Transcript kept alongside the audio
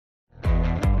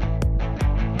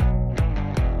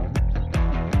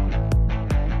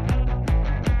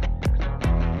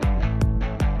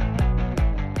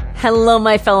Hello,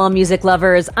 my fellow music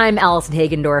lovers. I'm Allison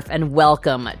Hagendorf, and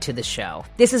welcome to the show.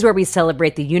 This is where we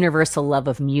celebrate the universal love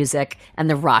of music and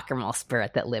the rock and roll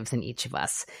spirit that lives in each of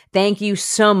us. Thank you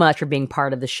so much for being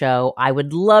part of the show. I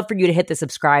would love for you to hit the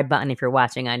subscribe button if you're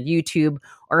watching on YouTube,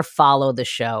 or follow the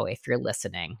show if you're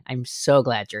listening. I'm so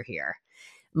glad you're here.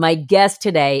 My guest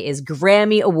today is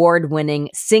Grammy Award-winning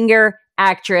singer,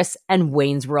 actress, and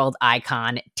Wayne's World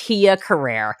icon, Tia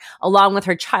Carrere, along with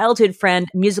her childhood friend,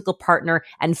 musical partner,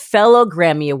 and fellow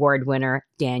Grammy Award winner,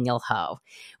 Daniel Ho.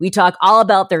 We talk all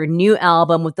about their new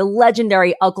album with the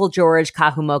legendary Uncle George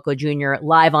Kahumoko Jr.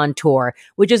 live on tour,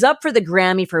 which is up for the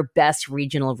Grammy for Best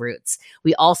Regional Roots.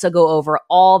 We also go over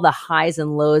all the highs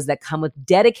and lows that come with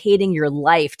dedicating your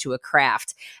life to a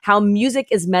craft, how music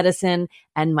is medicine,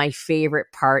 and my favorite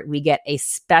part, we get a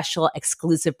special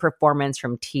exclusive performance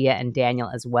from Tia and Daniel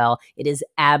as well. It is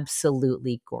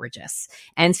absolutely gorgeous.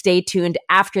 And stay tuned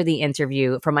after the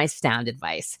interview for my sound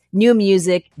advice. New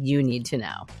music you need to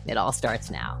know. It all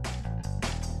starts now.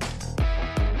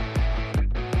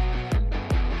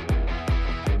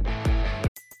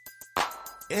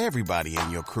 Everybody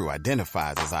in your crew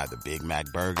identifies as either Big Mac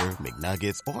Burger,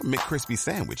 McNuggets, or McCrispy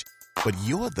Sandwich. But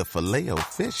you're the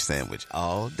Filet-O-Fish Sandwich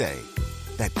all day.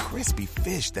 That crispy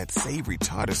fish, that savory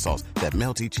tartar sauce, that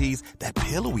melty cheese, that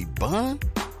pillowy bun.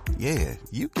 Yeah,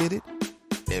 you get it.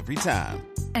 Every time.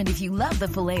 And if you love the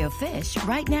Filet-O-Fish,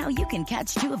 right now you can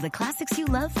catch two of the classics you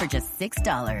love for just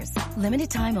 $6.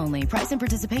 Limited time only. Price and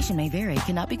participation may vary.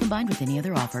 Cannot be combined with any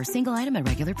other offer. Single item at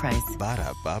regular price.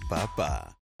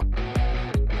 Ba-da-ba-ba-ba.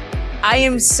 I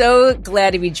am so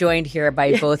glad to be joined here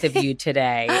by both of you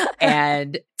today.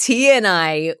 And Tia and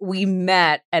I, we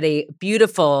met at a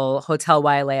beautiful Hotel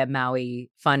Wailea Maui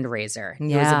fundraiser.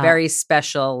 Yeah. It was a very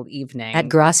special evening. At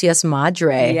Gracias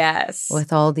Madre. Yes.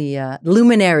 With all the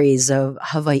luminaries of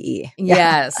Hawaii.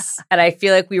 Yes. And I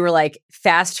feel like we were like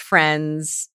fast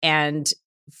friends. And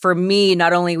for me,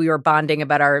 not only we were bonding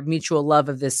about our mutual love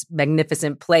of this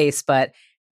magnificent place, but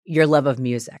your love of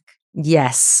music.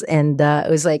 Yes. And it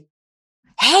was like,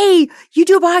 hey, you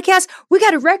do a podcast? We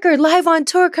got a record live on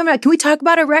tour coming out. Can we talk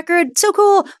about a record? So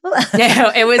cool.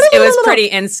 Yeah, it was pretty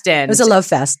instant. It was a love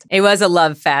fest. It was a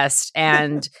love fest.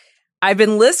 And I've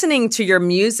been listening to your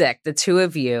music, the two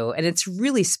of you, and it's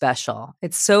really special.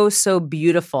 It's so, so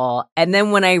beautiful. And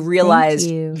then when I realized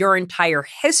your entire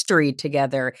history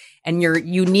together and your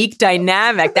unique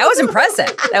dynamic, that was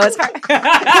impressive. That was hard.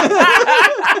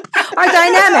 Our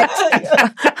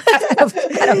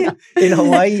dynamic. In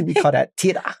Hawaii, we call that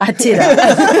tira.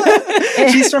 Tira.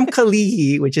 She's from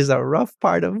Kalihi, which is a rough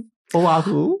part of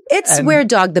Oahu. It's where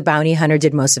Dog the Bounty Hunter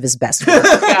did most of his best work.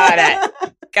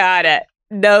 Got it.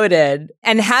 Noted.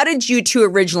 And how did you two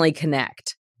originally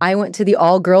connect? I went to the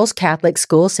all-girls Catholic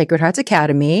school, Sacred Hearts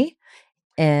Academy.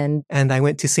 And I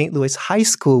went to St. Louis High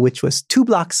School, which was 2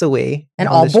 blocks away. And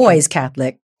all-boys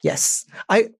Catholic. Yes.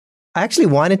 I actually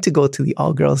wanted to go to the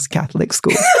all-girls Catholic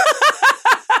school.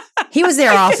 He was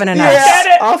there often enough.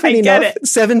 Yes, often enough.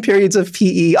 7 periods of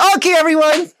PE. Okay,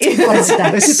 everyone.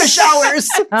 This is the showers.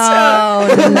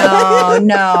 Oh,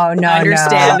 no.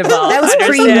 Understandable. That was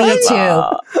pre-Me Too.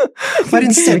 But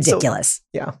it's ridiculous.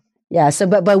 So, yeah. So,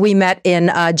 but we met in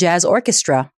a jazz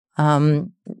orchestra. Daniel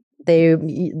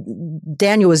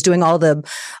was doing all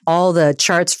the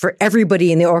charts for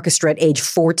everybody in the orchestra at age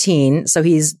 14. So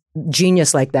he's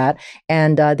genius like that.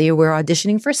 And they were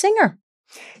auditioning for a singer.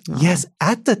 Yes.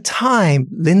 At the time,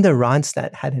 Linda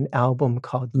Ronstadt had an album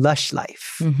called Lush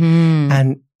Life. Mm-hmm.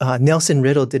 And Nelson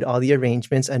Riddle did all the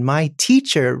arrangements. And my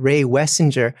teacher, Ray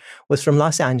Wessinger, was from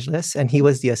Los Angeles. And he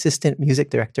was the assistant music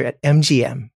director at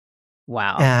MGM.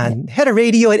 Wow. And had a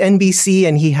radio at NBC.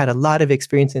 And he had a lot of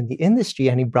experience in the industry.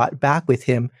 And he brought back with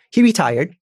him, he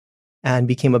retired and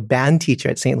became a band teacher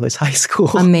at St. Louis High School.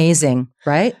 Amazing,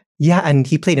 right? Yeah. And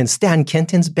he played in Stan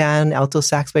Kenton's band, alto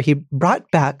sax, but he brought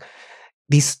back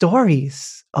these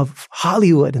stories of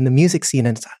Hollywood and the music scene.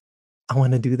 And I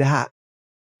want to do that.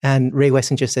 And Ray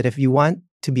Wessinger said, if you want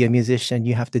to be a musician,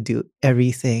 you have to do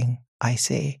everything I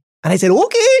say. And I said,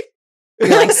 okay. You're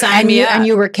like, sign me up. And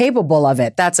you were capable of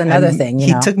it. That's another thing.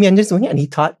 He took me under his wing and he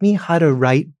taught me how to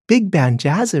write big band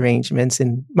jazz arrangements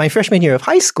in my freshman year of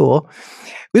high school.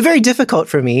 It was very difficult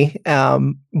for me,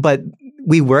 but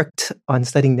we worked on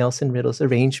studying Nelson Riddle's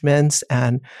arrangements,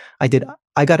 and I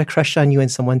got a crush on you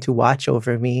and someone to watch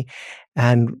over me,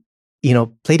 and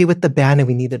played it with the band, and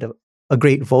we needed a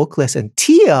great vocalist. And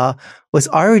Tia was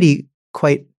already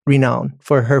quite renowned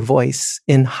for her voice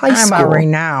in high school. I'm a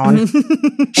renowned.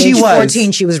 She Age was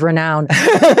 14, she was renowned.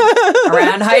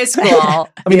 Around high school.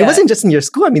 I mean, it wasn't just in your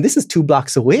school. I mean, this is 2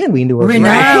 blocks away and we knew her.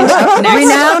 Renowned. Next-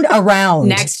 Renowned around.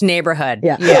 Next neighborhood.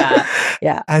 Yeah.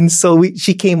 Yeah. And so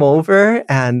she came over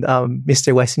and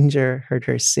Mr. Wessinger heard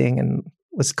her sing and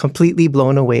was completely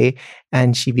blown away.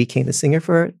 And she became the singer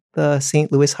for the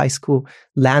St. Louis High School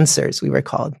Lancers, we were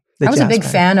called. I was a big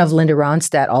fan of Linda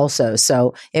Ronstadt also.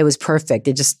 So it was perfect.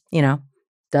 It just,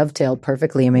 dovetailed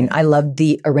perfectly. I mean, I loved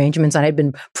the arrangements. I had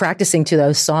been practicing to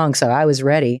those songs, so I was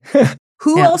ready.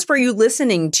 Who else were you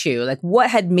listening to? Like, what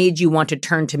had made you want to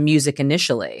turn to music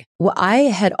initially? Well, I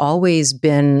had always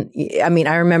been, I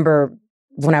remember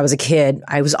when I was a kid,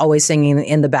 I was always singing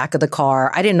in the back of the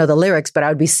car. I didn't know the lyrics, but I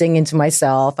would be singing to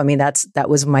myself. I mean, that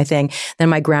was my thing. Then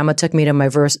my grandma took me to my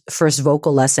first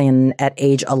vocal lesson at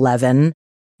age 11.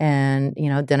 And,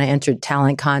 then I entered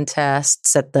talent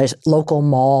contests at the local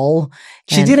mall.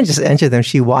 She didn't just enter them,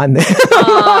 she won them.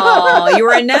 Oh, you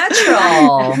were a natural.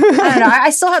 I don't know. I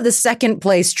still have the second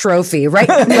place trophy right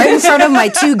in front of my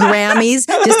 2 Grammys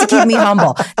just to keep me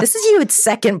humble. This is you at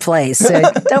second place. So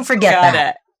don't forget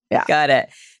that. Got it.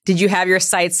 Did you have your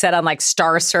sights set on like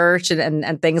Star Search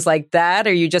and things like that,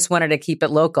 or you just wanted to keep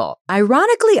it local?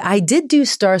 Ironically, I did do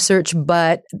Star Search,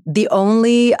 but the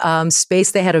only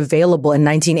space they had available in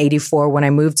 1984 when I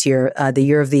moved here, the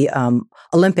year of the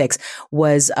Olympics,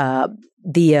 was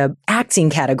the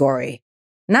acting category.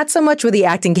 Not so much with the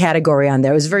acting category on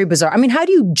there. It was very bizarre. I mean, how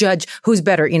do you judge who's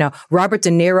better, Robert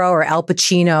De Niro or Al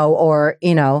Pacino or,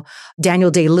 Daniel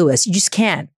Day-Lewis? You just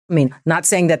can't. I mean, not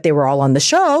saying that they were all on the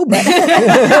show, but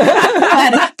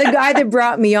the guy that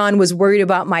brought me on was worried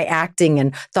about my acting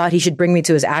and thought he should bring me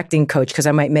to his acting coach because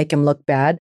I might make him look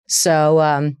bad. So,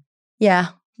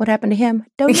 what happened to him?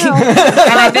 Don't know.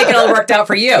 And I think it all worked out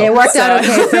for you. It worked out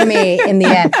okay for me in the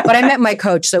end. But I met my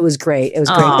coach, so it was great. It was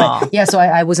great. But so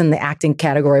I was in the acting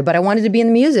category, but I wanted to be in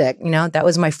the music. That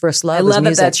was my first love. I love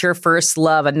that that's your first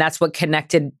love, and that's what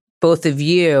connected both of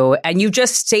you. And you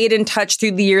just stayed in touch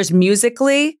through the years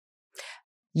musically?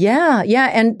 Yeah.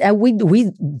 And we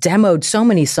demoed so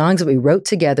many songs that we wrote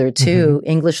together too,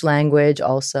 English language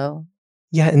also.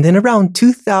 Yeah, and then around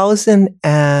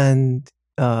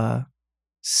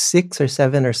 2006 or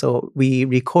 7 or so, we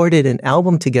recorded an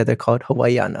album together called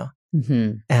Hawaiiana.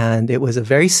 Mm-hmm. And it was a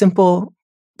very simple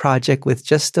project with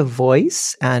just a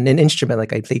voice and an instrument.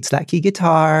 Like I played slack key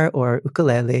guitar or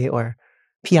ukulele or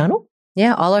piano.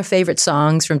 Yeah, all our favorite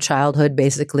songs from childhood,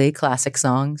 basically, classic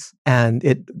songs. And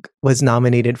it was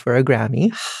nominated for a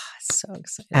Grammy. So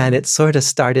exciting. And it sort of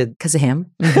started... Because of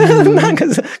him?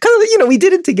 Because we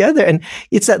did it together. And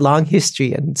it's that long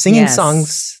history and singing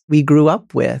songs we grew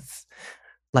up with,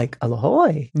 like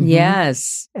Alohoi. Mm-hmm.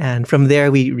 Yes. And from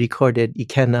there, we recorded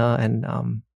Ikena and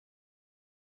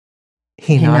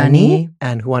Hinani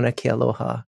and Huana Ke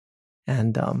Aloha.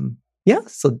 And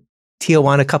so Tia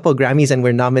won a couple of Grammys and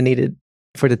we're nominated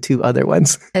for the 2 other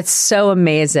ones. It's so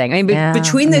amazing. I mean,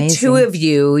 between the 2 of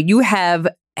you, you have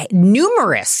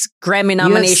numerous Grammy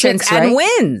nominations 6, and right?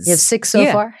 wins. You have 6 so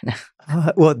far?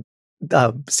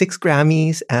 6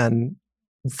 Grammys and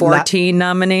 14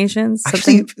 nominations?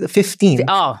 Actually, 15.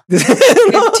 Oh,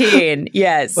 15.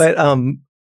 Yes. But,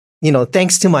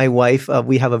 thanks to my wife,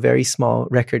 we have a very small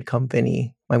record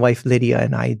company. My wife, Lydia,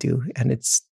 and I do. And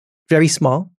it's very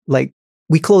small. Like,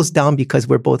 we closed down because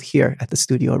we're both here at the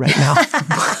studio right now.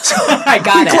 I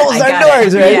got it. We closed our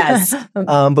doors, right? Yes.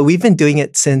 But we've been doing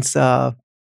it since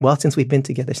we've been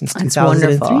together since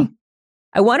 2003. Wonderful.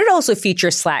 I wanted to also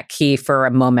feature slack key for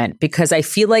a moment because I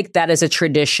feel like that is a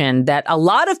tradition that a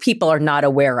lot of people are not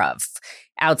aware of.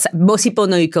 Most people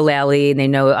know ukulele and they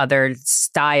know other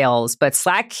styles, but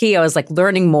slack key, I was like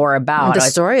learning more about. The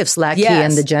story of slack key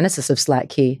and the genesis of slack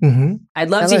key. Mm-hmm. I'd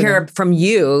love to hear from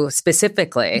you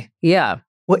specifically. Yeah.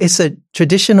 Well, it's a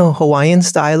traditional Hawaiian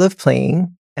style of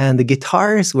playing, and the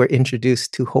guitars were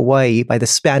introduced to Hawaii by the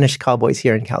Spanish cowboys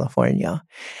here in California.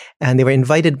 And they were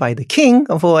invited by the king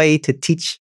of Hawaii to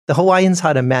teach the Hawaiians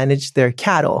how to manage their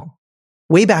cattle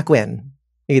way back when,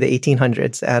 maybe the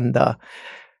 1800s. And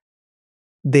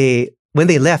when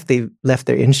they left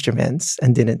their instruments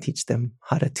and didn't teach them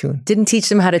how to tune. Didn't teach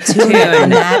them how to tune.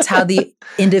 And that's how the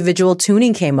individual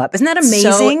tuning came up. Isn't that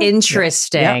amazing? So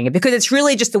interesting. Yeah. Because it's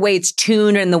really just the way it's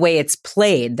tuned and the way it's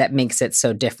played that makes it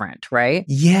so different, right?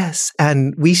 Yes.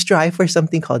 And we strive for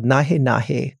something called nahe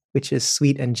nahe, which is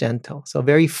sweet and gentle. So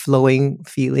very flowing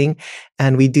feeling.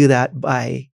 And we do that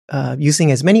by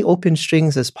using as many open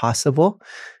strings as possible.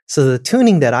 So the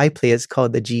tuning that I play is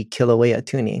called the G Kilauea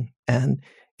tuning. And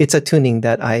it's a tuning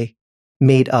that I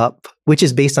made up, which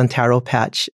is based on taro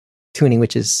patch tuning,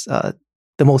 which is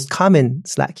the the most common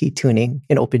slack key tuning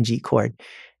in open G chord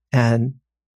and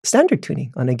standard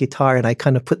tuning on a guitar. And I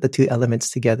kind of put the two elements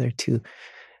together to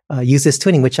use this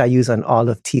tuning, which I use on all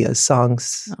of Tia's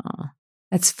songs. Oh,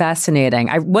 that's fascinating.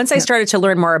 Once I started to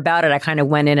learn more about it, I kind of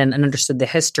went in and understood the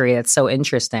history. It's so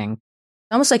interesting.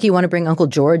 Almost like you want to bring Uncle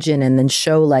George in and then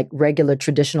show like regular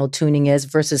traditional tuning is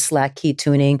versus slack key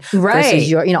tuning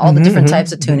versus your, all the different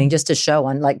types of tuning just to show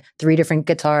on like 3 different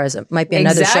guitars. It might be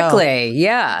another show. Exactly.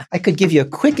 Yeah. I could give you a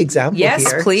quick example here.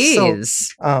 Yes,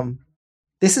 please. So,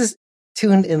 this is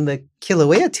tuned in the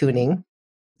Kilauea tuning.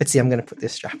 Let's see, I'm going to put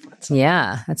this strap on.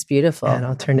 Yeah, that's beautiful. And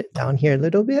I'll turn it down here a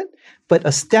little bit. But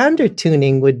a standard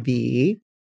tuning would be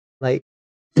like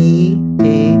E,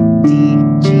 A, D,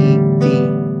 G, B,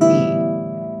 E.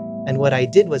 And what I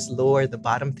did was lower the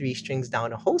bottom 3 strings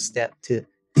down a whole step to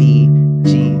D,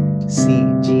 G, C,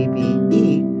 G, B,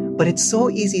 E. But it's so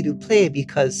easy to play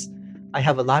because I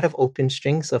have a lot of open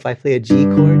strings. So if I play a G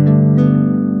chord,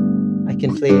 I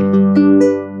can play.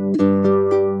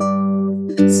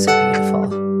 It's so beautiful.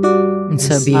 It's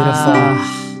so beautiful.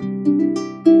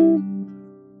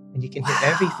 And you can hear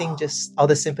everything, just all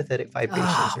the sympathetic vibrations.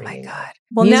 Oh ringing. my God.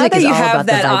 Well, Music now that is you all have about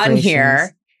the that on vibrations.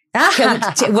 here,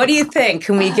 what do you think?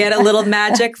 Can we get a little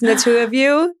magic from the two of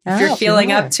you? If you're feeling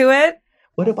sure. up to it?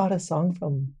 What about a song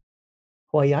from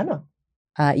Hawaiiana?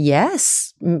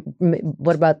 Yes.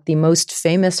 What about the most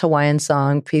famous Hawaiian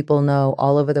song people know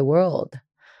all over the world?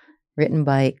 Written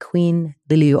by Queen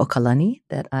Liliuokalani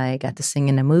that I got to sing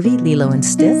in a movie, Lilo and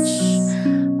Stitch.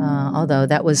 Although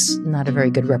that was not a very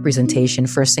good representation.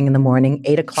 First thing in the morning,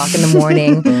 8 o'clock in the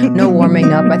morning, no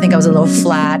warming up. I think I was a little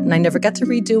flat and I never got to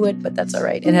redo it, but that's all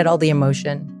right. It had all the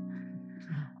emotion.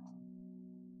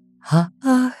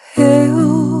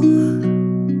 Ha'aheo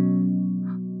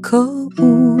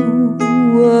ka'ua'i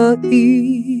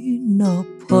na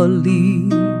pali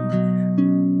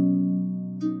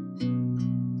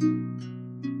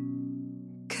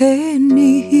ke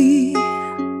nihi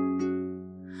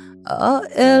a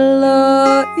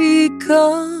ela I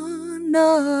kana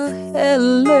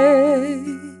hele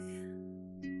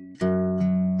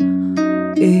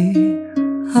e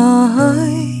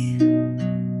hai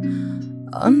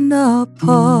ana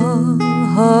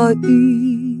paha I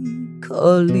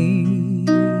kaliko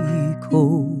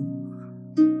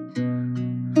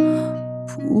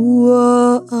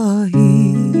puahi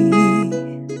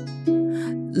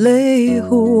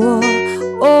lehua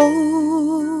o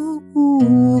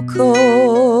uko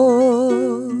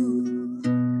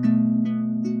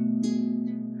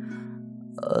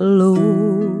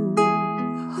aloha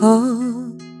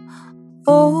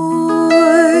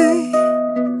oi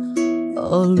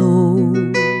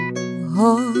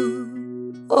aloha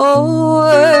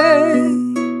oi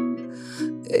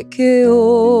e ke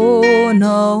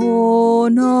ona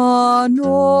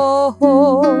noho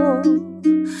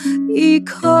I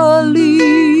kalipo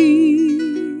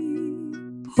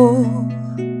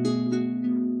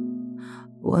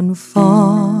one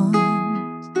fond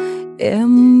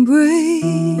embrace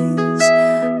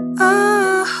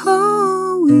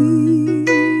ahawia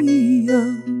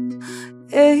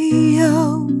eyao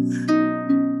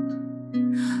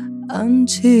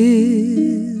until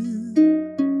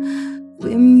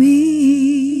we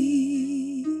meet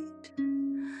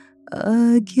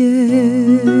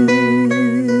again.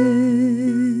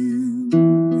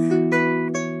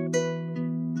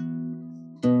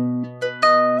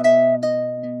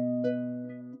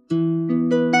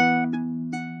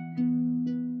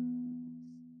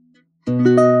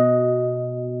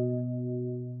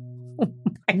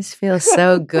 It just feels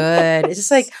so good. It's just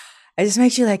like, it just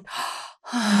makes you like,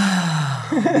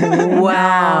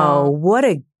 Wow, what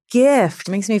a gift.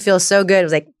 It makes me feel so good. It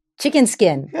was like chicken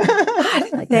skin.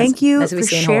 Like Thank you that's what we for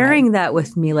say in Hawaii. sharing that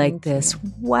with me like this.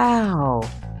 Wow.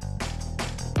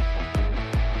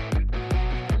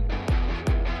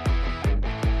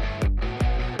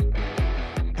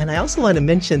 And I also want to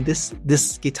mention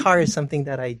this guitar is something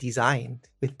that I designed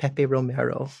with Pepe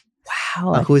Romero.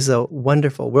 Wow. Who is a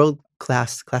wonderful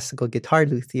world-class classical guitar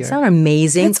luthier. Sound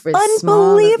amazing. It's for a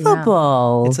small-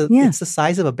 unbelievable. It's the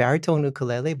size of a baritone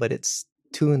ukulele, but it's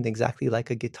tuned exactly like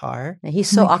a guitar. Yeah, he's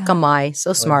so akamai,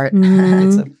 so smart.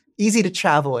 It's easy to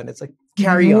travel and it's like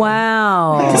carry on.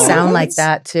 Wow. To sound like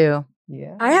that too.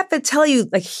 Yeah. I have to tell you,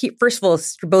 like, first of all,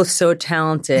 you're both so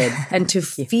talented, and to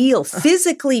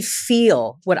physically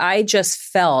feel what I just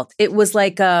felt, it was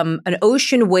like an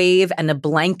ocean wave and a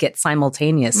blanket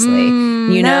simultaneously.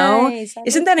 You know, Nice. I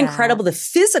isn't like that incredible? The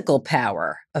physical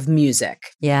power of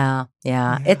music. Yeah.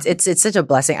 It's such a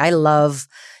blessing. I love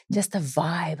just the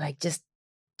vibe, like just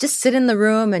just sit in the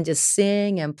room and just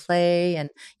sing and play. And,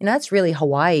 that's really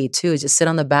Hawaii too, is just sit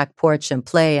on the back porch and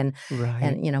play. And,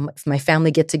 my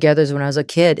family get-togethers when I was a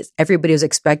kid, everybody was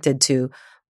expected to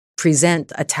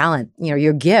present a talent.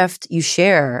 Your gift you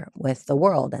share with the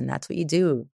world, and that's what you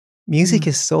do. Music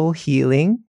is so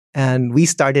healing. And we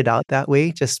started out that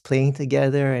way, just playing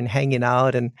together and hanging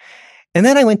out. And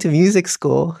then I went to music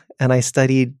school and I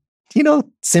studied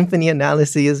symphony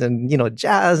analysis and,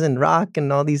 jazz and rock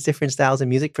and all these different styles of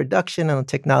music production and the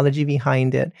technology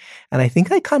behind it. And I think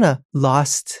I kind of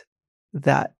lost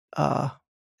that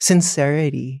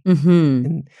sincerity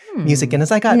in music. And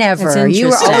as I got... Never.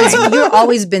 You've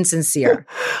always been sincere.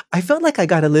 I felt like I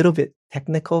got a little bit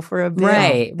technical for a bit.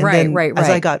 Right. As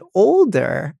I got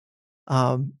older,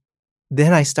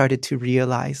 then I started to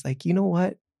realize, like, you know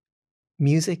what?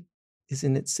 Music is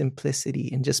in its simplicity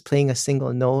and just playing a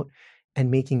single note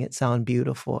and making it sound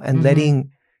beautiful and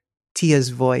letting Tia's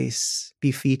voice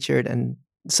be featured and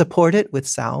support it with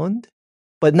sound,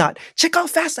 but not check how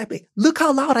fast I play. Look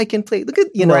how loud I can play. Look at,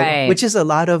 which is a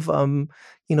lot of,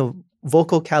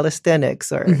 vocal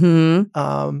calisthenics or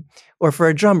for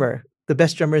a drummer, the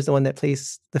best drummer is the one that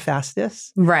plays the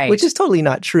fastest. Right. Which is totally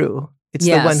not true. It's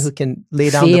the one who can lay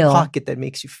down the pocket that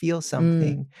makes you feel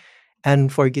something. And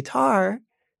for guitar,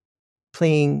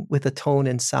 playing with a tone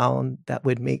and sound that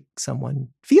would make someone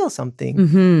feel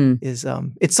something is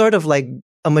it's sort of like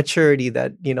a maturity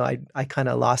that I kind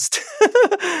of lost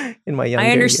in my younger years.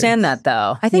 I understand that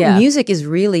though. I think music is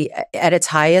really at its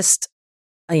highest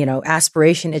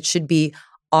aspiration. It should be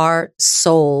our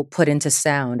soul put into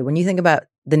sound. When you think about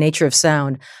the nature of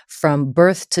sound, from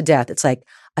birth to death, it's like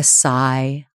a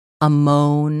sigh, a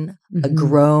moan, a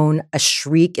groan, a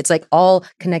shriek. It's like all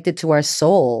connected to our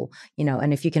soul,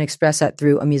 and if you can express that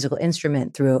through a musical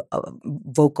instrument, through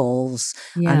vocals,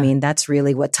 I mean, that's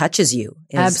really what touches you.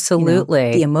 Is,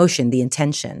 absolutely. The emotion, the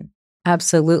intention.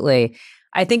 Absolutely.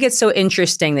 I think it's so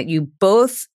interesting that you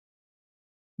both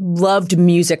loved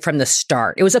music from the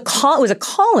start. It was a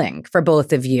calling for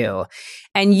both of you.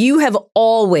 And you have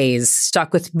always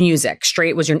stuck with music.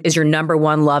 Straight is your number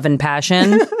one love and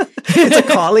passion. It's a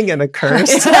calling and a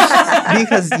curse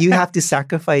because you have to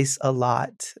sacrifice a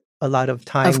lot of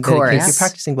time of course. You're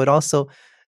practicing, but also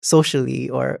socially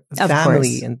or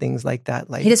family and things like that.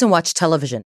 Like, he doesn't watch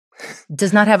television.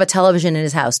 Does not have a television in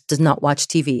his house. Does not watch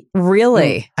TV.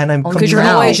 Really? And I'm because you're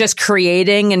always just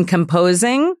creating and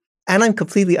composing. And I'm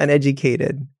completely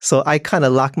uneducated. So I kind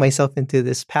of lock myself into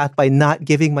this path by not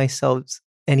giving myself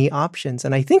any options.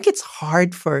 And I think it's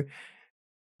hard for,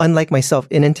 unlike myself,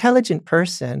 an intelligent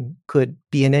person could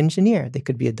be an engineer. They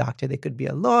could be a doctor. They could be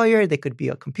a lawyer. They could be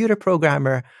a computer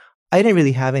programmer. I didn't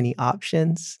really have any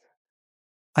options.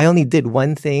 I only did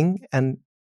one thing and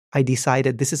I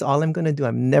decided this is all I'm going to do.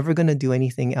 I'm never going to do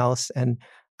anything else. And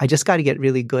I just got to get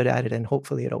really good at it and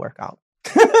hopefully it'll work out.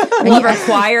 Well, it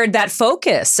required that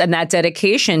focus and that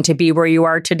dedication to be where you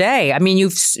are today. I mean,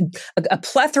 you've a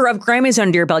plethora of Grammys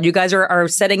under your belt. You guys are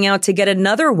setting out to get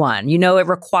another one. it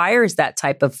requires that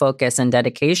type of focus and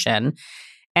dedication.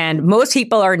 And most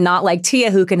people are not like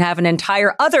Tia, who can have an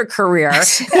entire other career,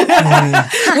 which,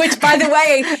 by the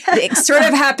way, it sort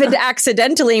of happened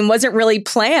accidentally and wasn't really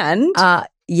planned.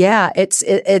 It's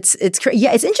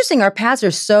interesting. Our paths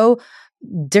are so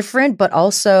different, but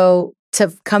also to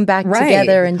come back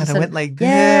together and just went like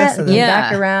this and then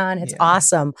back around. It's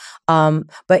awesome.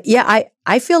 But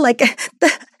I feel like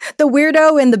the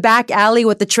weirdo in the back alley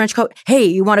with the trench coat. Hey,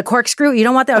 you want a corkscrew? You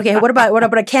don't want that? Okay. What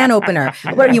about a can opener?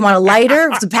 What, you want a lighter?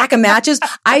 A pack of matches?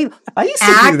 I used to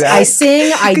act, do that. I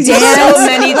sing, I dance. So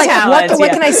many talents.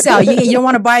 What can I sell? You don't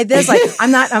want to buy this? Like,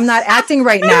 I'm not acting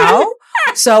right now.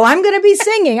 So I'm going to be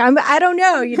singing. I don't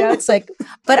know, it's like,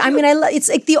 but I mean, it's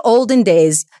like the olden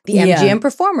days, the MGM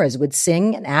performers would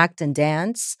sing and act and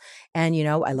dance. And,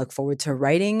 I look forward to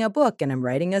writing a book and I'm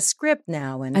writing a script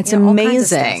now. And it's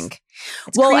amazing.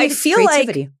 Well, I feel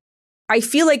creativity.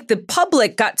 like the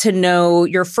public got to know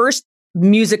your first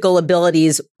musical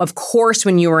abilities, of course,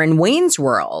 when you were in Wayne's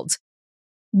World.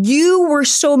 You were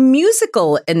so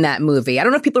musical in that movie. I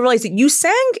don't know if people realize that you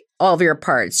sang all of your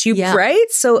parts. Right?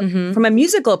 So from a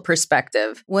musical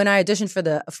perspective. When I auditioned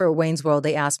for Wayne's World,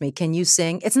 they asked me, can you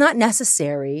sing? It's not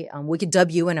necessary. We could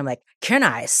dub you in. I'm like, can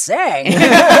I sing?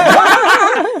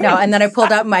 No, and then I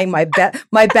pulled out my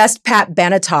best Pat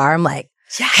Benatar. I'm like,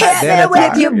 hit me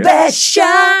with your best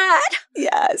shot.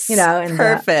 Yes. And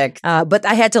perfect. But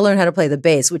I had to learn how to play the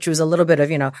bass, which was a little bit of,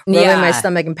 rubbing my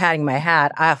stomach and patting my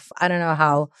hat. I don't know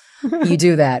how you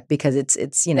do that because it's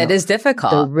it is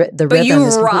difficult. The but rhythm you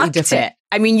is completely rocked different. it.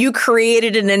 I mean, you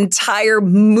created an entire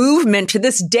movement. To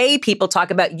this day, people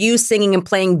talk about you singing and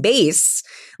playing bass.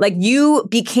 Like, you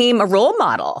became a role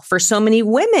model for so many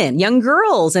women, young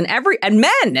girls, and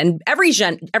men and every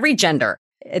gender.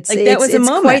 It's a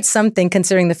moment. Quite something,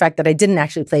 considering the fact that I didn't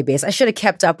actually play bass. I should have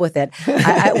kept up with it.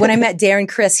 When I met Darren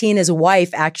Criss, he and his wife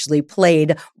actually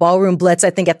played Ballroom Blitz, I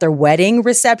think, at their wedding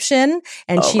reception.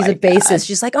 And she's a bassist. God.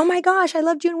 She's like, oh my gosh, I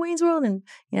love June Wayne's World. And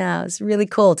yeah, it's really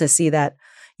cool to see that,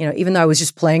 even though I was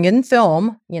just playing in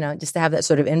film, just to have that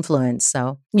sort of influence.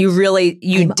 So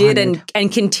you did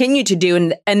and continue to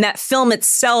do. And that film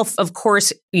itself, of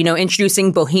course,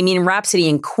 introducing Bohemian Rhapsody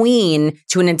and Queen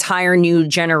to an entire new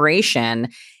generation.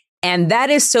 And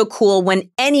that is so cool when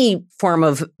any form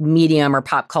of medium or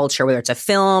pop culture, whether it's a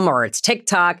film or it's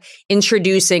TikTok,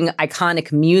 introducing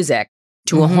iconic music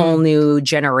to a whole new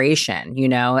generation,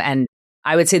 and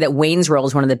I would say that Wayne's World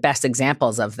is one of the best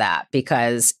examples of that,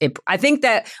 because I think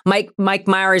that Mike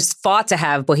Myers fought to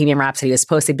have Bohemian Rhapsody was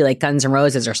supposed to be like Guns N'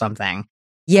 Roses or something.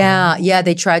 Yeah,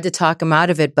 they tried to talk him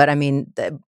out of it, but I mean,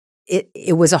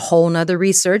 it was a whole nother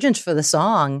resurgence for the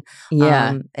song.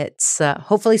 Yeah, it's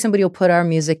hopefully somebody will put our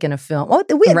music in a film. Oh,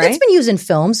 it's been used in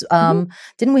films.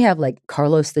 Didn't we have like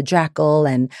Carlos the Jackal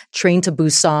and Train to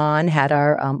Busan had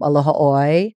our Aloha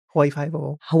Oi, Hawaii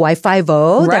Five-0. Hawaii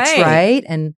Five-0. That's right,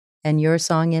 and your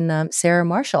song in Sarah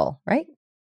Marshall, right?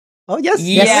 Oh, yes.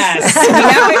 Yes.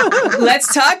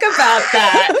 Let's talk about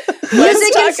that.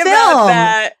 Music and film.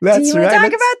 That's Do you want to talk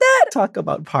about that? Talk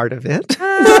about part of it.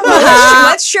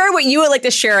 Let's share what you would like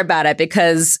to share about it,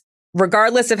 because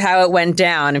regardless of how it went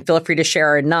down, and feel free to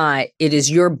share or not, it is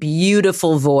your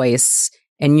beautiful voice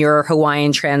and your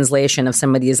Hawaiian translation of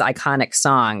some of these iconic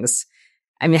songs.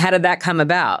 I mean, how did that come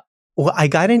about? Well, I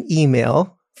got an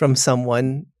email from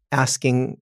someone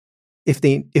asking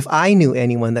if I knew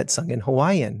anyone that sung in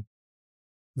Hawaiian.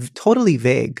 Totally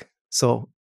vague. So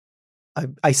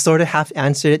I sort of half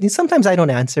answered it. And sometimes I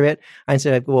don't answer it. I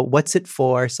answer it, well, what's it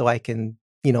for? So I can,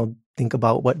 think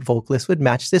about what vocalist would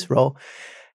match this role.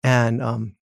 And I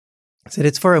said,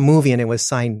 it's for a movie, and it was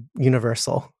signed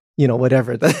Universal,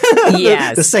 whatever.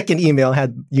 Yes. The second email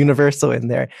had Universal in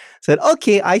there. Said,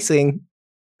 okay, I sing.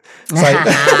 So okay,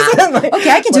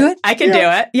 I can do it. I can do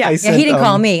it. Yeah. He didn't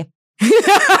call me.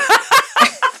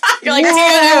 You're like,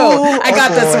 I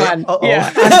got this one. Uh-oh.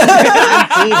 Yeah.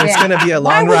 It's going to be a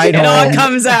long ride home. It all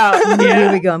comes out.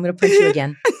 Here we go. I'm going to punch you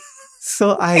again.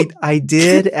 So I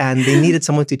did, and they needed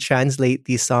someone to translate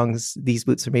these songs, These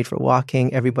Boots Are Made for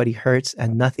Walking, Everybody Hurts,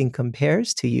 and Nothing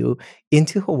Compares to You,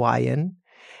 into Hawaiian.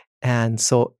 And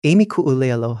so Amy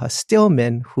Ku'ulealoha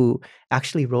Stillman, who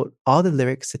actually wrote all the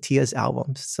lyrics to Tia's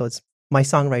albums, so it's my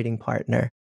songwriting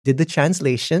partner, did the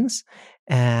translations,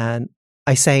 and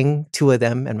I sang two of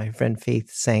them, and my friend Faith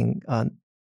sang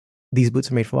These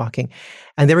Boots Are Made for Walking.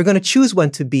 And they were going to choose one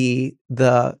to be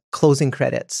the closing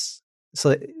credits.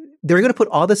 So they were going to put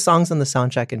all the songs on the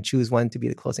soundtrack and choose one to be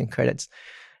the closing credits.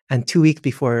 And 2 weeks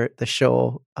before the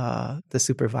show, the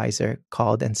supervisor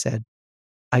called and said,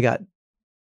 I got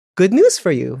good news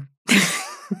for you.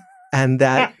 And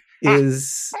that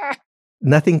is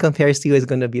Nothing Compares to You is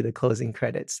going to be the closing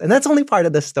credits. And that's only part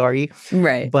of the story.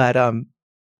 Right. But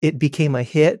it became a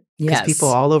hit because Yes. people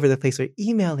all over the place were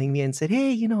emailing me and said,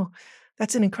 hey,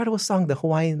 that's an incredible song. The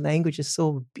Hawaiian language is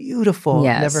so beautiful.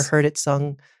 Yes. Never heard it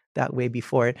sung that way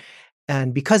before.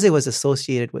 And because it was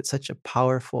associated with such a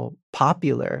powerful,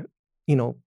 popular,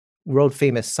 world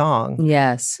famous song,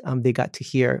 Yes. they got to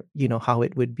hear, how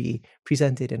it would be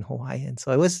presented in Hawaiian.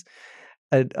 So it was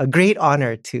a great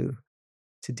honor to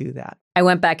do that. I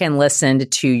went back and listened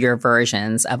to your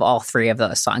versions of all three of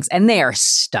those songs, and they are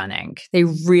stunning. They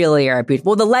really are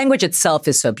beautiful. The language itself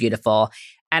is so beautiful.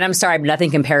 And I'm sorry, but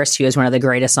Nothing Compares to You is one of the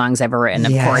greatest songs ever written.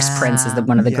 Of course, Prince is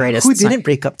one of the greatest. Who didn't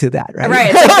break up to that, right?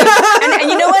 Right.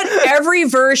 and you know what? Every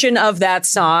version of that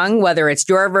song, whether it's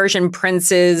your version,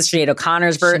 Prince's, Sinead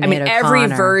O'Connor's version, every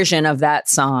version of that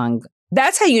song,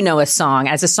 that's how you know a song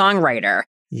as a songwriter.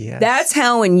 Yes. That's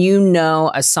how when you know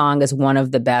a song is one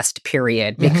of the best,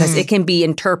 period, because it can be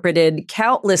interpreted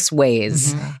countless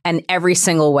ways and every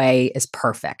single way is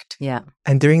perfect. Yeah.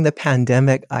 And during the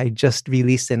pandemic, I just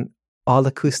released an all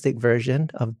acoustic version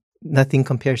of Nothing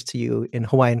Compares to You in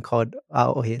Hawaiian called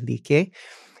A'ohe Like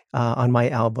on my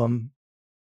album,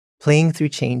 Playing Through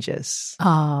Changes.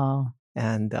 Oh.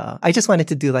 And I just wanted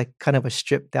to do like kind of a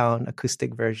stripped down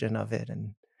acoustic version of it.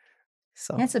 And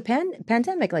so it's a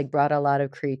pandemic brought a lot of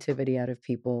creativity out of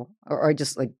people, or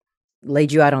just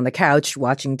laid you out on the couch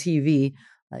watching TV.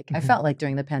 I felt like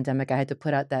during the pandemic I had to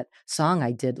put out that song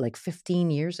I did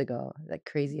 15 years ago, that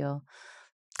crazy old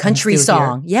country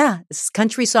song. Yeah, it's a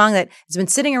country song that has been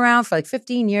sitting around for like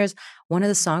 15 years. One of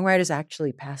the songwriters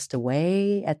actually passed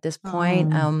away at this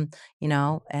point, you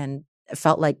know, and it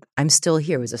felt like I'm Still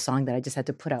Here was a song that I just had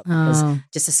to put out because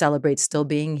just to celebrate still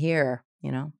being here,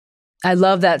 you know. I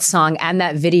love that song, and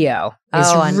that video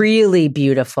is really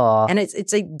beautiful. And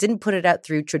it's I didn't put it out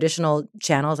through traditional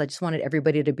channels. I just wanted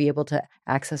everybody to be able to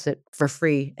access it for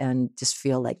free and just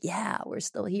feel like, yeah, we're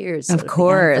still here. So of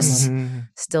course.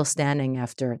 Still standing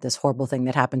after this horrible thing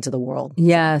that happened to the world.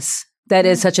 Yes, that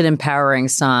is such an empowering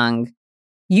song.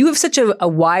 You have such a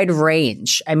wide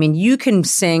range. I mean, you can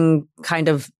sing kind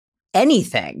of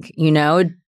anything, you know?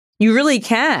 You really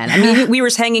can. I mean, we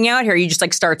were hanging out here. You just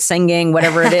like start singing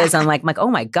whatever it is. I'm like, oh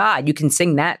my God, you can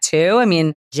sing that too. I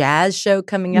mean, jazz show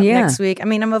coming up next week. I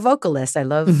mean, I'm a vocalist. I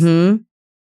love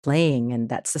playing, and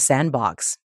that's the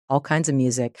sandbox. All kinds of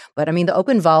music. But I mean, the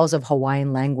open vowels of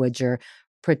Hawaiian language are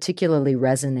particularly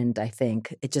resonant, I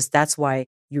think. That's why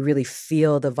you really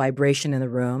feel the vibration in the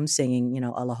room singing, you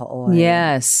know, aloha oi.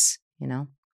 Yes. You know,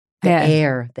 the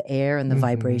air and the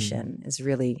vibration is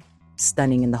really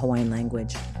stunning in the Hawaiian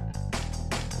language.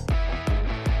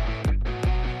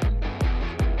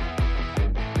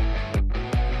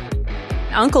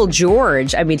 Uncle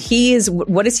George, I mean, he is,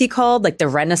 what is he called? Like the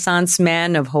Renaissance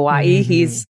man of Hawaii.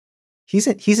 He's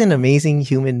an amazing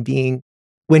human being.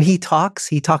 When he talks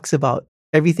about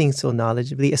everything so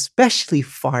knowledgeably, especially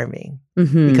farming,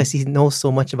 because he knows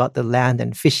so much about the land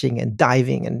and fishing and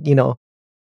diving. And, you know,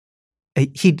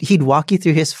 he'd walk you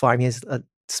through his farm. He has a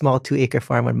small 2-acre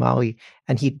farm on Maui,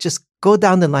 and he'd just go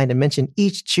down the line and mention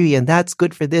each tree, and that's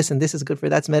good for this, and this is good for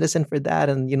that's medicine for that,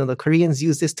 and you know the Koreans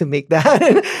use this to make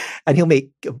that, and he'll make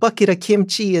a bucket of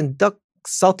kimchi and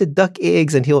salted duck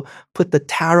eggs, and he'll put the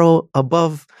taro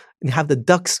above and have the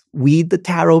ducks weed the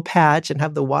taro patch and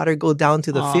have the water go down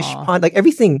to the fish pond. Like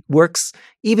everything works,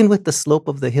 even with the slope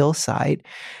of the hillside.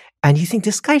 And you think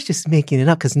this guy's just making it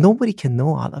up because nobody can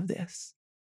know all of this,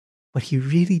 but he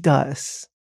really does.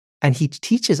 And he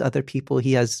teaches other people.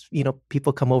 He has, you know,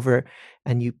 people come over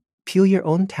and you peel your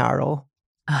own taro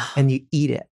and you eat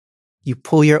it. You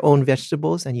pull your own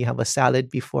vegetables and you have a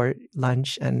salad before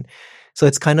lunch. And so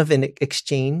it's kind of an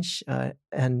exchange.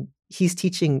 And he's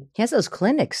teaching. He has those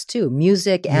clinics too,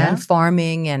 music and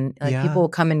farming. And people will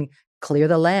come and clear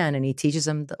the land, and he teaches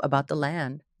them about the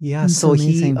land. Yeah. So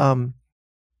amazing. He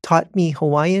taught me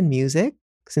Hawaiian music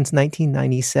since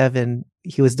 1997.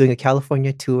 He was doing a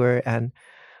California tour, and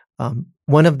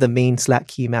one of the main slack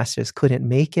key masters couldn't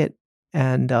make it.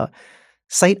 And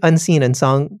sight unseen and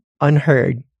song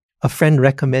unheard, a friend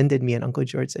recommended me, and Uncle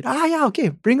George said, okay,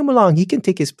 bring him along. He can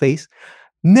take his place.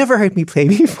 Never heard me play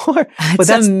before. But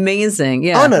that's amazing.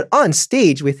 Yeah. On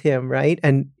stage with him, right?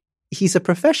 And he's a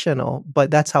professional, but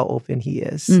that's how open he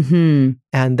is. And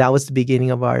that was the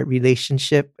beginning of our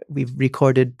relationship. We've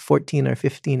recorded 14 or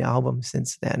 15 albums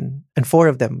since then. And 4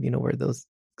 of them, you know, were those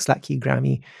slack key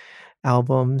Grammy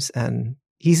albums. And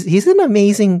he's an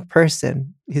amazing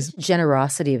person. His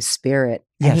generosity of spirit.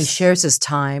 And he shares his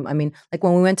time. I mean, like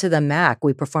when we went to the MAC,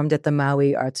 we performed at the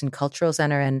Maui Arts and Cultural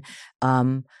Center, and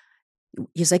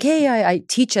he's like, hey, I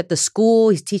teach at the school.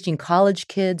 He's teaching college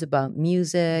kids about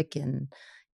music and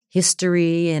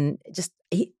history, and just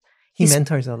he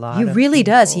mentors a lot. He really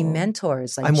does. He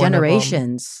mentors like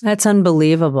generations. That's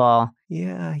unbelievable.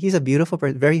 Yeah, he's a beautiful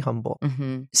person, very humble.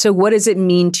 So what does it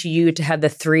mean to you to have the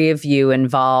 3 of you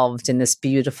involved in this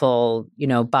beautiful, you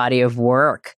know, body of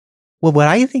work? Well, what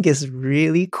I think is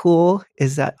really cool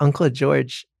is that Uncle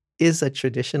George is a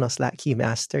traditional slack key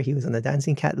master. He was on the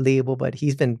Dancing Cat label, but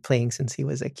he's been playing since he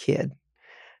was a kid.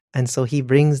 And so he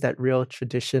brings that real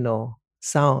traditional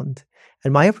sound.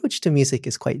 And my approach to music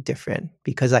is quite different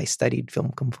because I studied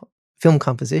film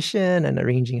composition and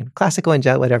arranging and classical and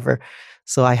jazz, whatever.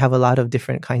 So I have a lot of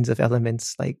different kinds of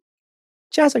elements, like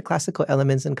jazz or classical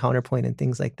elements and counterpoint and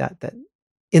things like that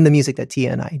in the music that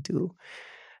Tia and I do.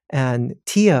 And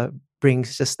Tia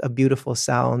brings just a beautiful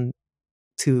sound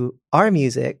to our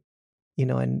music, you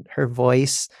know, and her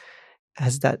voice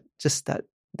has the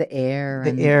air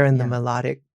and the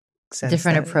melodic sense.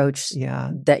 Different approach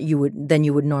that you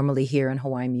would normally hear in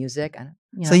Hawaiian music.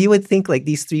 So you would think like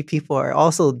these 3 people are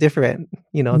also different,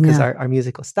 you know, because our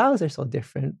musical styles are so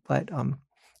different. But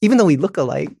even though we look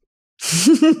alike.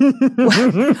 But I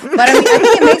mean, I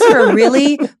think it makes for a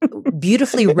really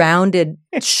beautifully rounded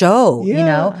show, you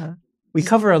know? We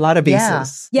cover a lot of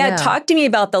bases. Yeah, talk to me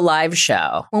about the live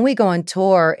show. When we go on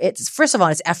tour, first of all,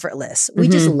 it's effortless. We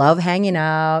just love hanging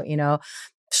out, you know.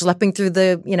 schlepping through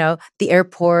the, the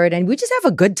airport, and we just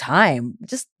have a good time,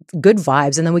 just good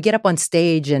vibes. And then we get up on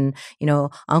stage and,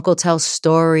 Uncle tells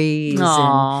stories.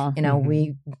 Aww. And,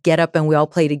 we get up and we all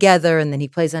play together, and then he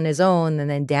plays on his own, and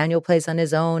then Daniel plays on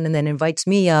his own, and then invites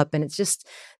me up. And it's just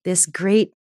this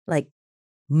great, like,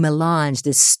 melange,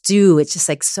 this stew. It's just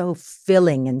like so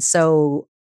filling and so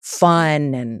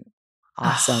fun and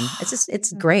awesome.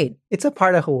 It's great. It's a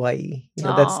part of Hawaii.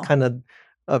 That's kind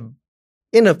of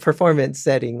in a performance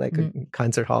setting, like a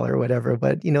concert hall or whatever.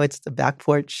 But, it's the back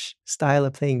porch style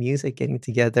of playing music, getting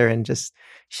together and just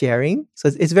sharing. So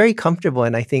it's very comfortable.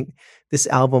 And I think this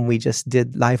album we just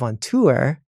did live on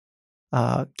tour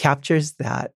captures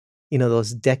that,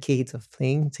 those decades of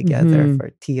playing together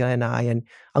for Tia and I, and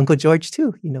Uncle George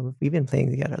too. We've been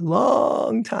playing together a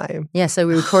long time. Yeah, so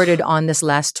we recorded on this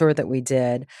last tour that we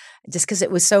did, just because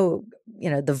it was so,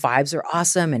 the vibes were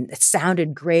awesome and it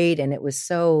sounded great, and it was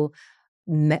so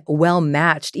well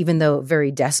matched, even though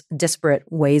very disparate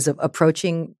ways of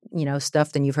approaching,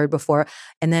 stuff than you've heard before.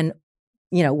 And then,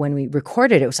 when we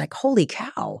recorded it, was like, holy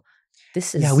cow.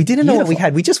 This is we didn't know what we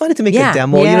had. We just wanted to make a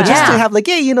demo, just to have like,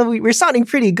 hey, we're sounding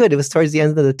pretty good. It was towards the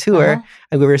end of the tour,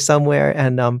 and we were somewhere,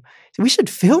 and we should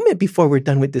film it before we're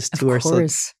done with this tour. Of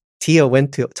course. So Tia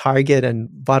went to Target and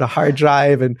bought a hard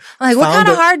drive, and like, what kind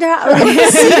of hard drive? Okay,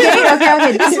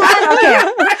 this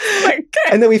one. Okay.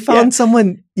 And then we found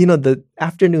someone, the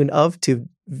afternoon of to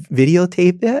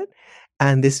videotape it,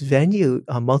 and this venue,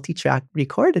 multi-track,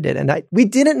 recorded it, and we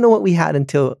didn't know what we had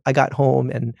until I got home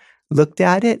and looked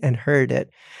at it and heard it,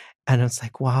 and I was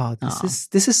like, wow, this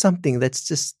is something. Let's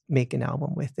just make an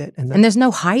album with it. And there's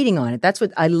no hiding on it. That's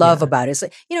what I love about it. It's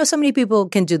like, so many people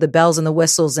can do the bells and the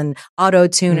whistles and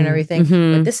auto-tune and everything,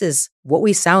 but this is what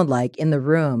we sound like in the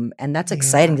room, and that's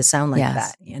exciting to sound like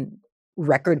that. And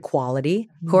record quality.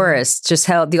 Of course, just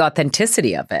how the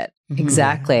authenticity of it.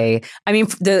 Exactly. I mean,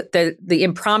 the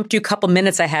impromptu couple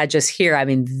minutes I had just here, I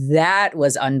mean, that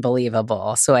was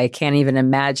unbelievable. So I can't even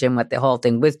imagine what the whole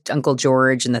thing with Uncle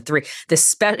George and the three,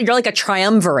 you're like a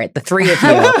triumvirate, the three of you.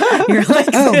 You're like,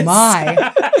 oh my.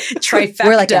 Trifecta.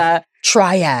 We're like a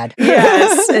triad.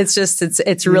 Yes.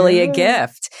 It's really a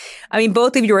gift. I mean,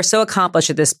 both of you are so accomplished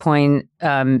at this point,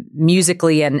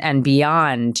 musically and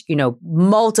beyond,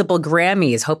 multiple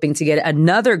Grammys, hoping to get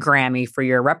another Grammy for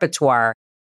your repertoire.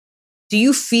 Do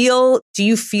you feel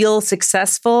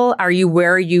successful? Are you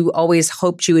where you always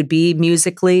hoped you would be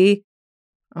musically?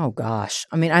 Oh gosh.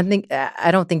 I mean,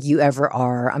 I don't think you ever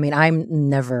are. I mean, I'm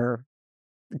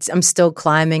still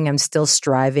climbing. I'm still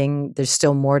striving. There's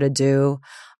still more to do.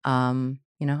 I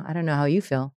don't know how you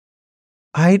feel.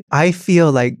 I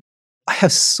feel like I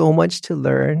have so much to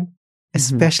learn,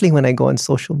 especially when I go on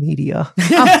social media.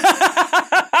 I'm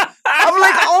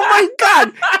like, oh my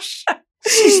God.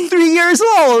 She's 3 years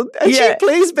old and she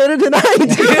plays better than I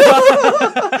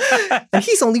do. And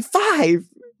he's only 5.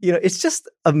 It's just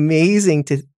amazing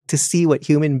to see what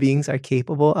human beings are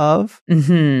capable of.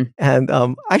 And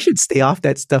I should stay off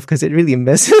that stuff because it really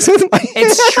messes with my head.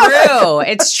 It's true.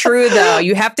 It's true, though.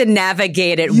 You have to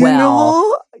navigate it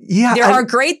well. Yeah, there are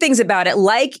great things about it,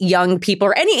 like young people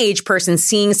or any age person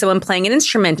seeing someone playing an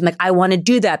instrument and like, I want to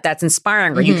do that. That's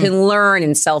inspiring. Or you can learn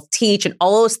and self-teach, and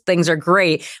all those things are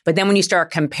great. But then when you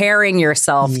start comparing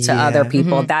yourself to other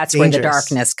people, that's where the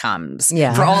darkness comes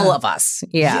for all of us.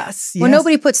 Yeah. Yes. Well,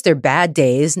 nobody puts their bad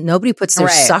days. Nobody puts their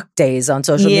suck days on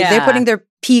social media. They're putting their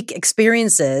peak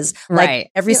experiences.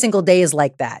 Like every single day is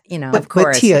like that, Of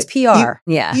course. But Tia, it's PR.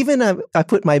 Even if I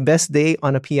put my best day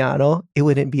on a piano, it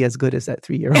wouldn't be as good as that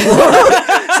 3-year-old.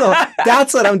 So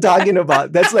that's what I'm talking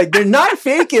about. That's like, they're not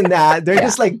faking that. They're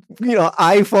just like,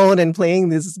 iPhone and playing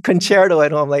this concerto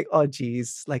at home. Like, oh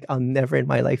geez, like I'll never in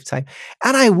my lifetime.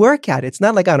 And I work at it. It's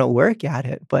not like I don't work at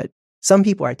it, but some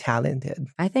people are talented.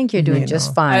 I think you're doing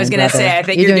just fine. I was going to say, I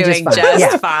think you're doing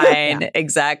just fine.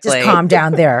 Exactly. Just calm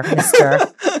down there, mister.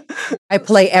 I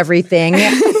play everything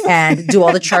and do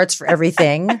all the charts for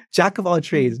everything. Jack of all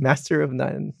trades, master of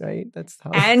none, right? That's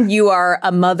how. And you are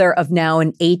a mother of now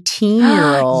an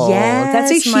 18-year-old.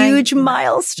 Yes. That's a huge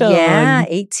milestone. Yeah,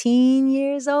 18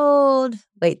 years old.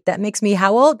 Wait, that makes me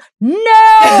how old? No!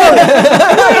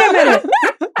 Wait a minute.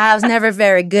 I was never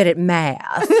very good at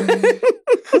math.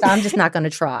 So I'm just not going to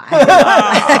try.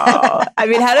 I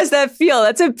mean, how does that feel?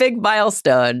 That's a big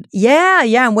milestone. Yeah.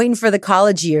 I'm waiting for the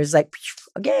college years. Like,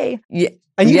 okay. Yeah.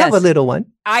 And you have a little one.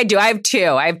 I do. I have 2.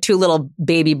 I have 2 little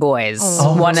baby boys,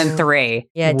 1 and 3.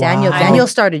 Yeah, Daniel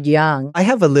started young. I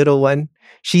have a little one.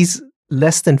 She's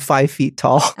less than 5 feet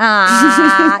tall.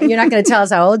 You're not going to tell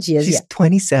us how old she is She's yet.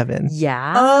 27.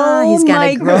 Yeah. Oh, he's got my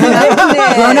a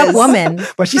grown-up woman.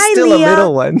 But she's Hi, still Leah. a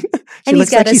little one. She And he's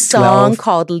looks got like a she's song 12.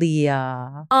 called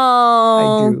Leah.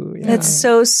 Oh, I do, yeah. that's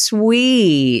so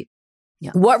sweet.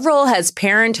 Yeah. What role has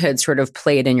parenthood sort of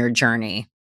played in your journey?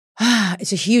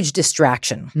 It's a huge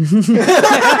distraction.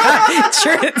 It's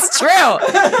true. It's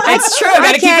true.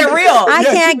 Gotta keep it real. I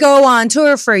can't go on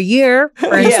tour for a year,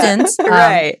 for instance.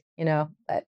 Right.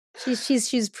 But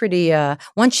she's pretty.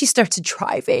 Once she starts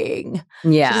driving, she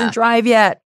Yeah. doesn't drive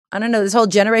yet. I don't know this whole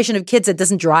generation of kids that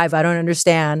doesn't drive. I don't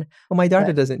understand. Well, my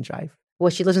daughter doesn't drive. Well,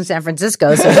 she lives in San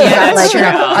Francisco, so she's got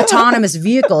like autonomous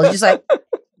vehicles. You just like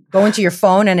go into your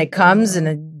phone and it comes and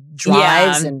it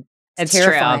drives, and it's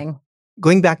terrifying. True.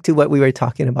 Going back to what we were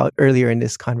talking about earlier in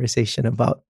this conversation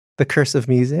about the curse of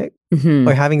music Mhm.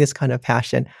 or having this kind of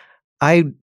passion, I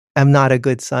am not a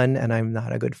good son and I'm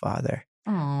not a good father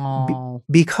Oh,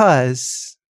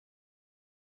 because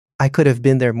I could have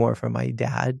been there more for my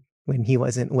dad when he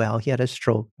wasn't well. He had a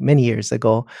stroke many years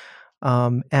ago.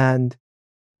 And,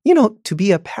 to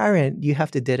be a parent, you have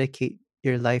to dedicate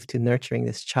your life to nurturing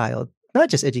this child, not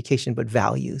just education, but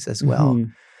values as well.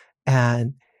 Mhm.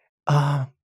 And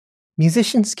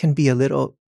musicians can be a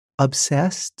little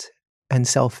obsessed and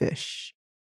selfish.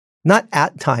 Not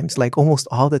at times, like almost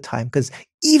all the time. Because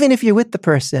even if you're with the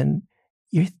person,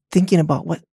 you're thinking about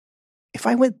what if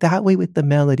I went that way with the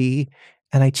melody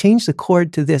and I changed the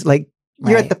chord to this, like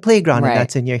you're Right. at the playground Right. and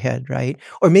that's in your head, right?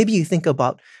 Or maybe you think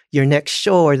about your next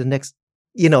show or the next,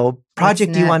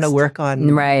 project you want to next? work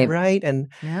on. Right. Right. And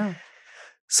yeah.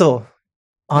 so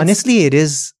honestly, it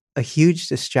is a huge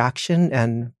distraction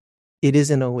and it is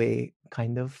in a way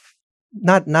kind of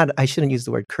not I shouldn't use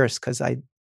the word curse because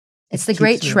It's the keeps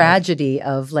great me awake. tragedy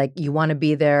of like you want to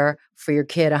be there for your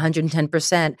kid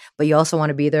 110%, but you also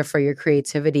want to be there for your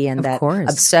creativity and Of that course.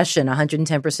 obsession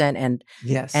 110%.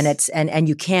 Yes. And it's and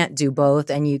you can't do both,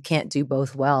 and you can't do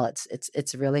both well.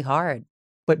 It's really hard.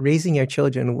 But raising your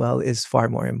children well is far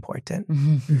more important, I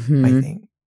Mhm. think.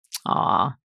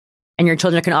 Aw. And your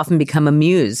children can often become a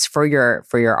muse for your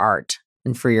art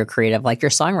and for your creative, like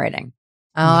your songwriting.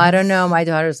 Oh, I don't know. My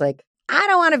daughter's like, I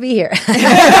don't want to be here.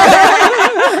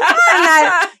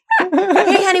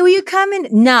 Hey, honey, will you come in?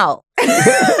 No.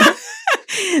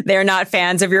 They're not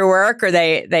fans of your work, or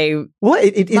they Well,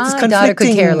 it's My conflicting. daughter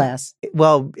could care less.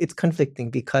 Well, it's conflicting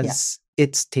because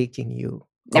it's taking you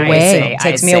I Away. see,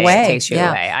 Takes I me see. away. It takes you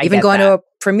Yeah. away. I Even get going that.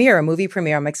 to a movie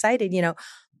premiere, I'm excited,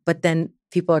 but then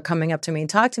people are coming up to me and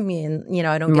talk to me, and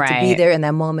I don't get to be Right. there in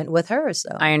that moment with her. So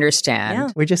I understand. Yeah.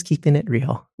 We're just keeping it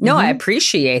real. No, I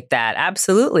appreciate that.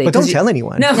 Absolutely. But don't 'Cause tell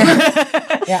anyone. No.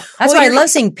 yeah, that's why I love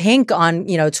seeing Pink on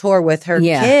tour with her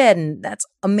Yeah. kid, and that's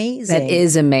amazing. That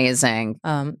is amazing.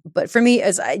 But for me,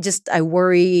 as I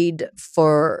worried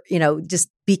for just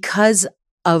because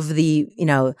of the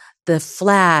the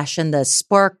flash and the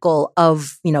sparkle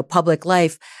of public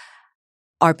life.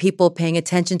 Are people paying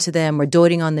attention to them or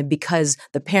doting on them because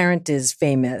the parent is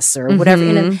famous or whatever?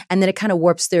 Mhm. And then it kind of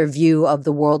warps their view of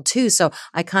the world too. So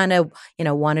I kind of,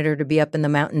 wanted her to be up in the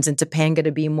mountains and Topanga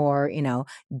to be more,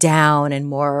 down and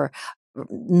more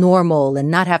normal and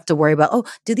not have to worry about, oh,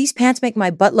 do these pants make my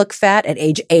butt look fat at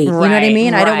age 8? You know what I Right,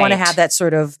 mean? I don't want to right. have that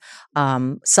sort of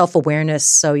self-awareness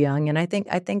so young. And I think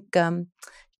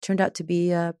turned out to be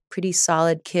a pretty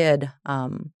solid kid.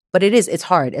 But it's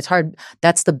hard. It's hard.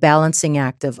 That's the balancing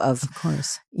act of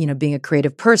course. being a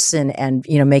creative person and,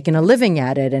 making a living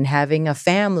at it and having a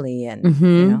family. And,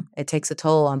 Mhm. it takes a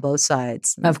toll on both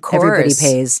sides. Of Everybody course.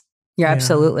 pays. You're Yeah.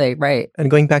 absolutely right.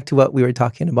 And going back to what we were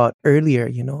talking about earlier,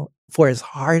 for as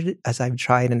hard as I've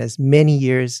tried and as many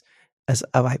years as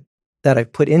that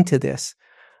I've put into this,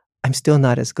 I'm still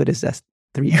not as good as that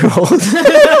 3-year-old.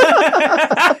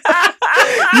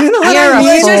 You know what You're I a mean?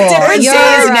 It's just fool. different You're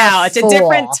days a now. It's a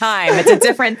different fool. time. It's a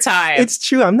different time. It's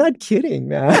true. I'm not kidding,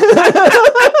 man.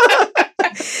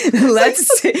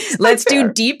 Let's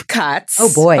do deep cuts.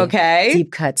 Oh, boy. Okay.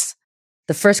 Deep cuts.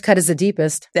 The first cut is the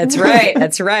deepest. That's right.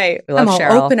 That's right. We love I'm all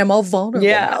Cheryl. open. I'm all vulnerable.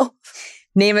 Yeah. now.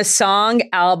 Name a song,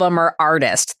 album, or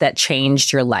artist that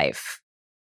changed your life.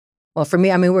 Well, for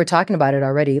me, we were talking about it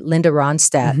already. Linda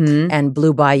Ronstadt Mhm. and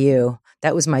Blue Bayou.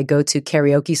 That was my go-to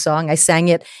karaoke song. I sang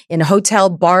it in hotel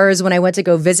bars when I went to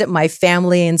go visit my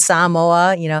family in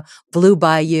Samoa, Blue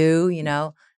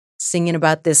Bayou, singing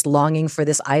about this longing for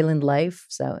this island life.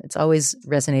 So it's always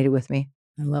resonated with me.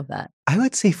 I love that. I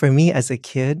would say for me as a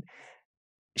kid,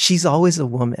 She's Always a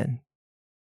Woman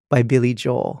by Billy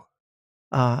Joel.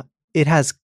 It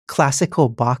has classical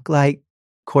Bach-like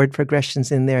chord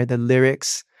progressions in there, the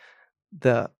lyrics,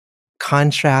 the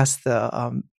contrast,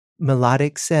 the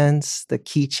melodic sense, the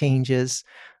key changes,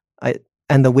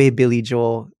 and the way Billy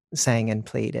Joel sang and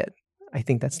played it. I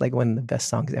think that's like one of the best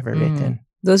songs ever written.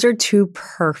 Those are two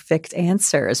perfect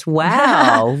answers.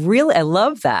 Wow. Really? I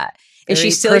love that. Is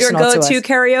she still your go-to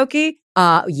karaoke?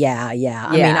 Yeah.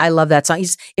 I mean, I love that song.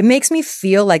 It makes me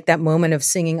feel like that moment of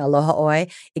singing Aloha Oi.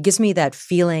 It gives me that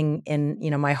feeling in,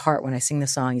 my heart when I sing the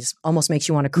song. It just almost makes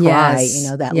you want to cry,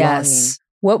 that longing.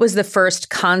 What was the first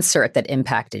concert that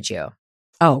impacted you?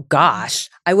 Oh gosh.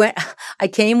 I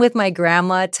came with my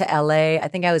grandma to LA. I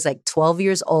think I was like 12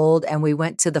 years old, and we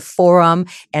went to the Forum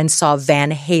and saw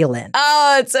Van Halen.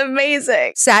 Oh, it's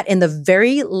amazing. Sat in the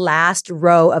very last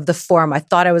row of the Forum. I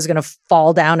thought I was going to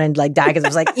fall down and like die because I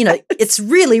was like, it's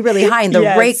really, really high and the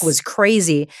rake was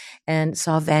crazy. And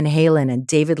saw Van Halen and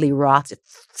David Lee Roth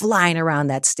flying around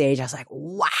that stage. I was like,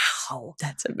 wow.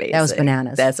 That's amazing. That was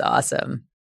bananas. That's awesome.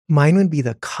 Mine would be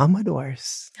the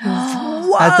Commodores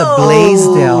at the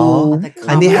Blaisdell.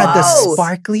 And they had the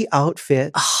sparkly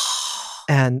outfit.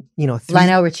 And,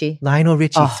 Lionel Richie.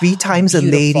 Three times a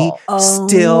lady. Oh,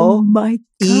 still my God.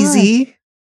 easy.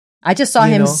 I just saw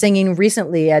him singing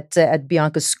recently at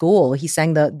Bianca's school. He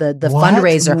sang the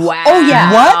fundraiser. Wow. Oh,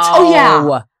 yeah. What? Oh,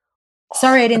 yeah.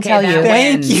 Sorry, I didn't tell you.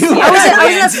 Thank you.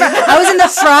 I was in the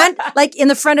front, like in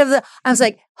the front of I was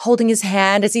like holding his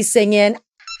hand as he's singing.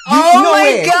 Oh No my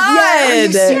way.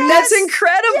 God. Yes. That's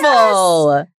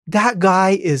incredible. That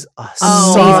guy is a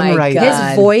Oh my songwriter. God.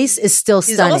 His voice is still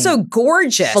He's stunning. also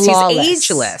gorgeous. Flawless. He's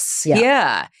ageless. Yeah.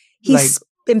 Yeah. He's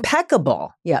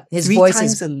impeccable. Yeah, his Three voice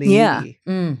times is a lady. Yeah.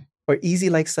 Or Easy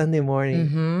Like Sunday Morning.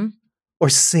 Mm-hmm. Or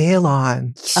Sail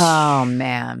On. Oh,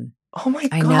 man. Oh my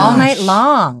I God. know. All night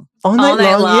long. All night All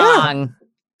night long. Yeah. long.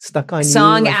 Stuck on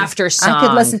Song You. after song. I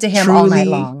could listen to him all night Truly.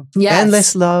 long. Yes.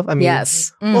 Endless Love. I mean,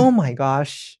 Yes. oh my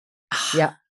gosh.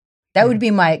 Yeah. That would be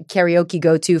my karaoke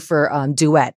go-to for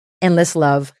duet. Endless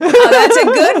Love. Oh, that's a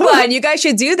good one. You guys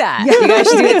should do that. You guys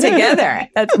should do it together.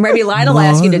 Maybe Lionel will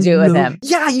ask you to do it with him.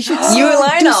 Yeah, you should. You and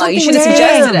Lionel, you should have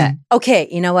suggested it. Okay,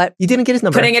 you know what? You didn't get his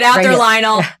number. Putting it out Right there, here.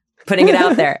 Lionel. Putting it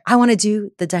out there. I want to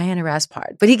do the Diana Ross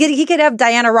part, but he could have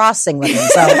Diana Ross sing with him.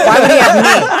 So why would he have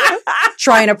me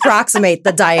try and approximate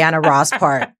the Diana Ross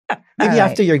part? Maybe All right.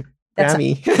 after your That's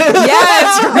Grammy.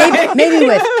 Yes, maybe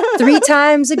with 3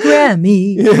 times a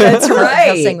Grammy. That's He'll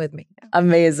right. sing with me.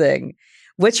 Amazing.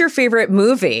 What's your favorite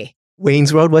movie?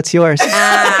 Wayne's World, what's yours?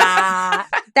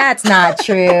 That's not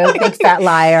true. Big fat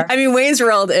liar. I mean, Wayne's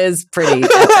World is pretty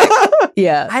epic.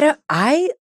 Yeah.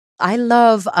 I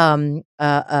love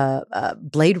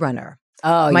Blade Runner.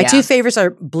 Oh, My yeah. 2 favorites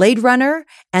are Blade Runner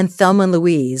and Thelma and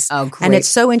Louise. Oh, great. And it's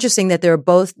so interesting that they're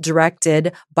both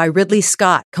directed by Ridley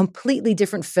Scott, completely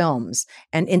different films.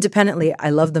 And independently, I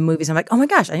love the movies. I'm like, oh my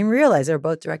gosh, I didn't realize they were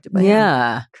both directed by him.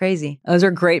 Yeah. Crazy. Those are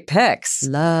great picks.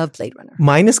 Love Blade Runner.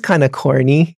 Mine is kind of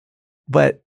corny,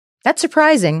 but That's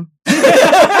surprising,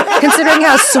 considering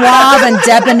how suave and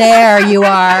debonair you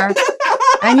are.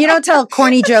 And you don't tell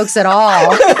corny jokes at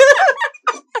all.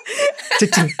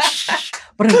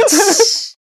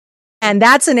 And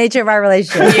that's the nature of our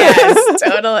relationship. Yes,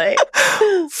 totally.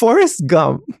 Forrest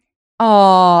Gump.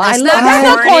 Oh, I love That's that's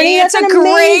not not corny. It's That's a an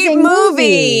great amazing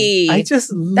movie. I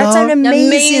just love. That's an amazing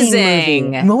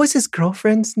Amazing. movie. What was his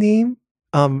girlfriend's name?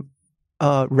 Wright.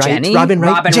 Jenny? Robin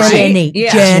Wright. Robin Jenny. Wright. Jenny.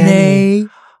 Yeah. Jenny.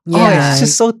 Oh, it's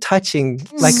just so touching.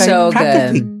 Like So I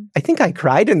practically, good. I think I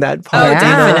cried in that Oh, part.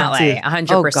 Yeah. definitely.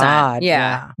 100%. Oh God.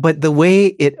 Yeah. But the way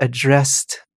it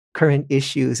addressed current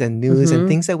issues and news Mhm. and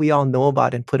things that we all know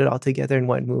about and put it all together in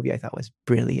one movie, I thought was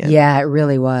brilliant. Yeah, it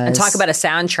really was. And talk about a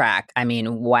soundtrack. I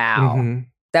mean, wow. Mhm.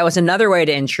 That was another way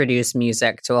to introduce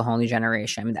music to a whole new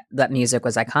generation. That music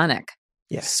was iconic.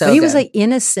 Yes. So But he was good. like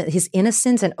innocent. His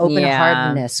innocence and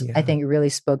open-heartedness, Yeah. I think, really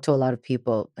spoke to a lot of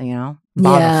people. You know.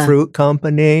 Bought Yeah. a fruit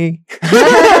company. You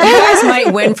guys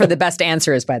might win for the best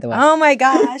answers, by the way. Oh my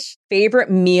gosh.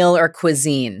 Favorite meal or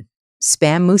cuisine?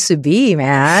 Spam musubi,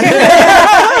 man.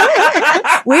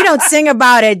 We don't sing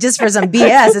about it just for some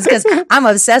BS. It's because I'm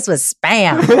obsessed with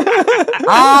spam.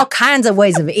 All kinds of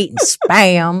ways of eating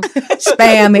spam.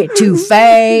 Spam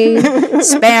etouffee.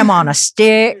 Spam on a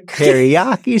stick.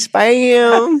 Teriyaki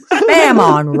spam. Spam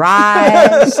on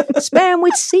rice. Spam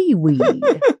with seaweed.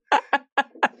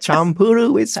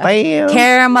 Champuru with spam.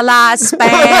 Caramelized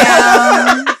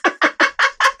spam.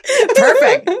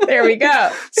 Perfect. There we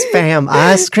go. Spam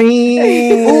ice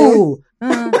cream. Ooh.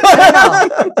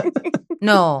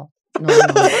 No.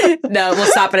 No, we'll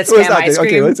stop it at What's spam that ice thing? Okay,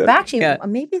 cream. what's that? But actually, Yeah.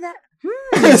 maybe that.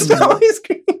 Spam ice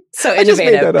cream. So I just made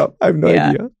innovative. that up. I have no Yeah.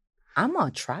 idea. I'm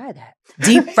going to try that.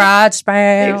 Deep fried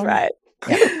spam. Right.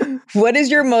 What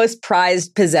is your most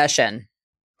prized possession?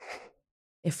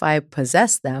 If I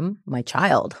possess them, my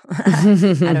child.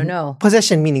 I don't know.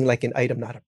 Possession meaning like an item,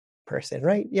 not a person,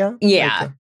 right? Yeah. Yeah.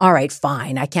 Like All right,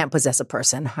 fine. I can't possess a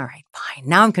person. All right, fine.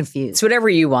 Now I'm confused. It's whatever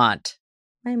you want.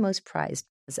 My most prized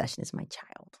possession is my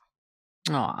child.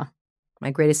 Aw.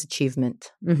 My greatest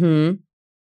achievement. Mm-hmm.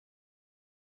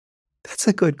 that's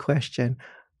a good question.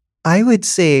 I would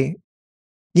say,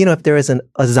 if there was a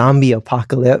zombie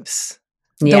apocalypse,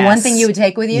 The one thing you would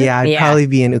take with you? yeah, I'd Yeah. probably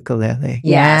be an ukulele.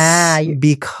 Yeah.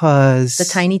 Because The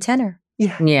tiny tenor.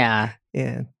 Yeah.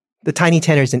 Yeah. The tiny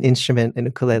tenor is an instrument, an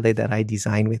ukulele that I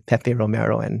designed with Pepe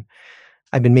Romero. And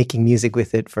I've been making music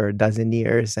with it for a dozen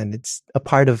years. And it's a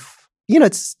part of,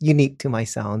 it's unique to my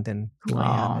sound and who I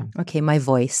am. And Okay, my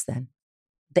voice then.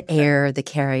 The air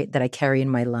that I carry in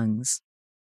my lungs.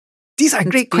 these are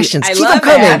great questions. I Keep love them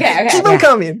coming. it. Okay. Keep them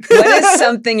coming. What is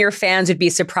something your fans would be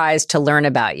surprised to learn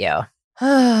about you?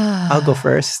 I'll go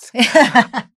first.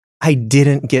 I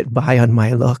didn't get by on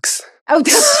my looks. Oh,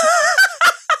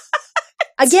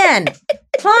 again,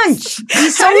 punch.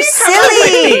 He's so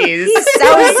silly. He's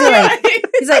so silly.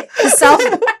 He's like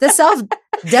the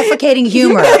self-defecating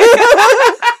humor.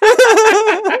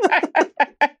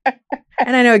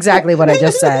 And I know exactly what I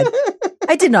just said.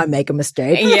 I did not make a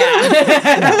mistake. Yeah.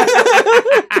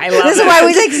 I love This is it. why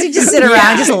we just sit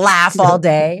around, just laugh all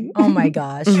day. Oh my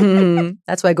gosh.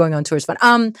 That's why going on tour is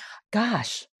fun.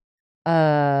 Gosh.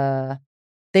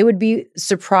 They would be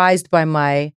surprised by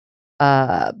my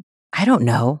I don't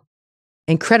know,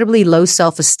 incredibly low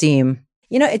self-esteem.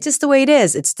 It's just the way it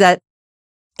is. It's that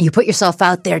you put yourself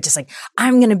out there just like,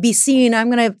 I'm going to be seen,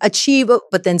 I'm going to achieve,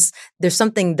 but then there's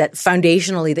something that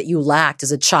foundationally that you lacked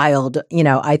as a child.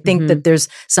 I think that there's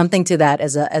something to that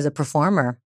as a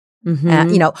performer.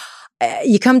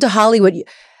 You come to Hollywood,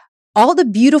 all the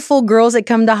beautiful girls that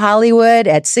come to Hollywood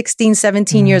at 16,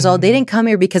 17 years old, they didn't come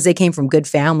here because they came from good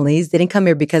families. They didn't come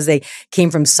here because they came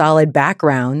from solid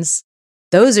backgrounds.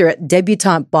 Those are at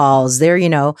debutante balls. They're,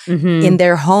 in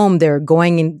their home, they're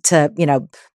going into,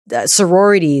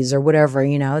 sororities or whatever,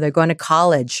 they're going to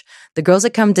college. The girls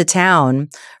that come to town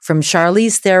from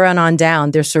Charlize Theron on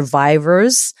down, they're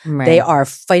survivors. Right. They are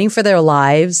fighting for their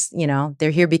lives.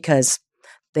 They're here because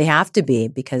they have to be,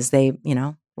 because they,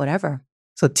 whatever.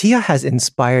 So Tia has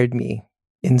inspired me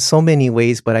in so many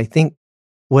ways, but I think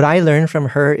what I learned from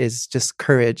her is just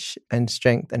courage and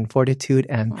strength and fortitude.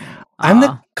 And I'm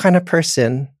the kind of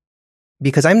person,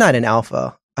 because I'm not an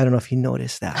alpha. I don't know if you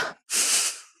noticed that.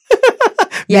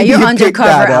 Yeah, you're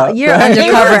undercover. You're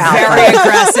undercover alpha. Very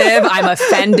aggressive. I'm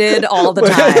offended all the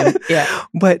time. Yeah.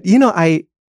 But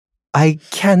I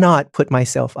cannot put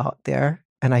myself out there,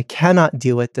 and I cannot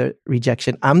deal with the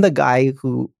rejection. I'm the guy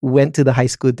who went to the high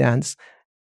school dance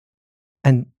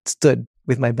and stood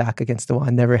with my back against the wall.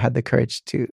 I never had the courage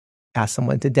to ask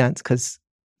someone to dance because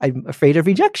I'm afraid of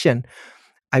rejection.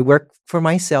 I work for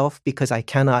myself because I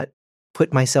cannot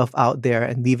put myself out there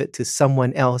and leave it to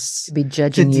someone else to be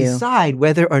judging to you, decide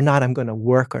whether or not I'm going to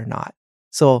work or not.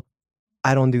 So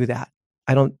I don't do that.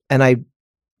 I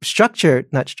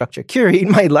curate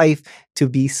my life to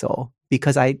be so,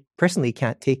 because I personally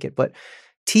can't take it. But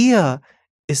Tia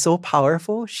is so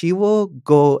powerful. She will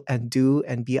go and do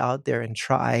and be out there and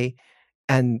try.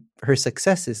 And her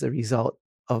success is a result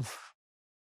of,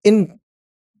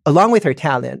 along with her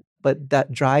talent, but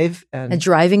that drive and a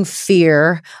driving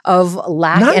fear of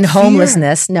lack Not and fear.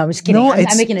 homelessness. No, I'm just kidding. No, I'm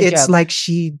making a joke. It's like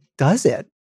she does it.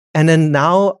 And then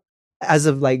now, as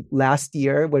of like last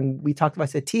year, when we talked about it,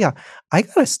 I said, Tia, I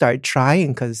got to start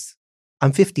trying because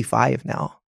I'm 55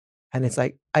 now. And it's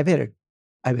like, I better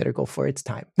go for its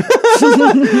time.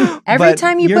 Every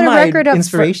time you put a record up,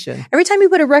 inspiration. Every time you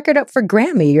put a record up for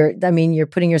Grammy, you're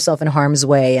putting yourself in harm's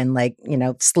way and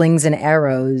slings and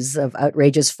arrows of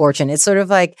outrageous fortune. It's sort of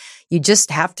like you just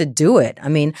have to do it. I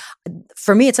mean,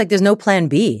 for me, it's like there's no plan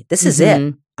B. This is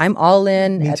it. I'm all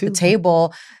in Me at too. the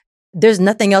table. There's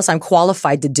nothing else I'm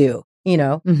qualified to do.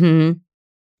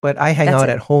 But I hang That's out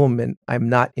it. at home and I'm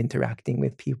not interacting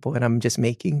with people and I'm just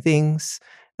making things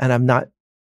and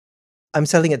I'm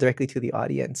selling it directly to the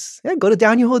audience. Yeah, go to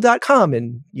DanielHo.com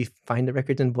and you find the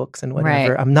records and books and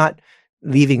whatever. Right. I'm not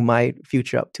leaving my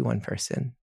future up to one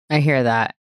person. I hear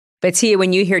that. But Tia,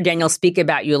 when you hear Daniel speak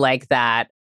about you like that,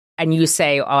 and you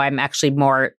say, oh, I'm actually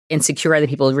more insecure than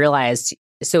people realize.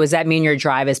 So does that mean your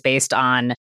drive is based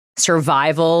on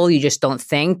survival? You just don't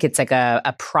think it's like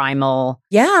a primal.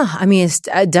 Yeah, I mean, it's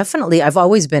definitely. I've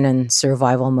always been in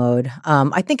survival mode.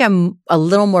 I think I'm a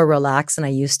little more relaxed than I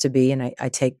used to be, and I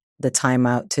take the time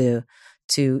out to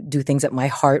do things that my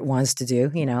heart wants to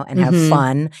do, and have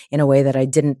fun in a way that I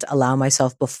didn't allow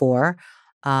myself before.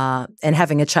 And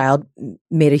having a child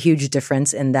made a huge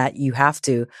difference in that you have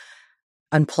to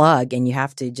unplug and you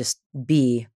have to just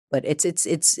be. But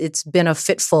it's been a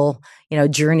fitful,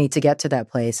 journey to get to that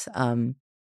place.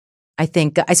 I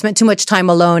think I spent too much time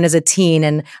alone as a teen,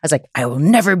 and I was like, I will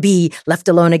never be left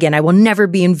alone again. I will never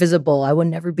be invisible. I will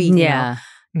never be,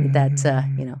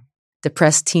 that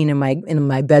depressed teen in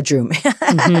my bedroom.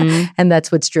 Mm-hmm. And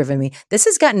that's what's driven me. This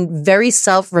has gotten very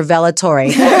self-revelatory.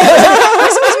 We're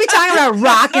supposed to be talking about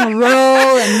rock and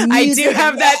roll and music. I do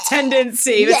have that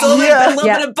tendency. It's a little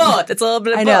bit of both. It's a little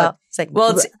bit of both. I know. It's like,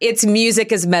 it's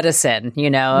music is medicine,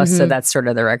 so that's sort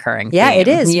of the recurring theme. Yeah, it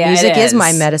is. Yeah, music is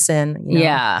my medicine.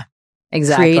 Yeah,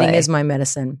 exactly. Creating is my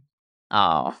medicine.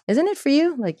 Oh. Isn't it for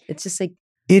you? Like, it's just like.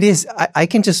 It is. I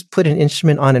can just put an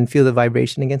instrument on and feel the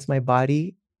vibration against my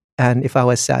body. And if I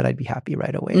was sad, I'd be happy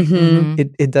right away. Mm-hmm.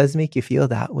 It does make you feel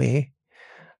that way.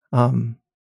 I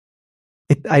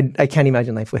can't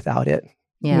imagine life without it.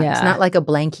 Yeah. It's not like a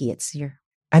blankie.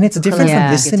 And it's different from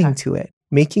listening guitar. to it.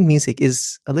 Making music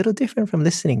is a little different from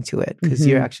listening to it because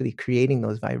you're actually creating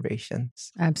those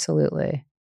vibrations. Absolutely.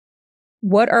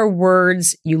 What are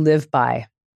words you live by?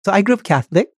 So I grew up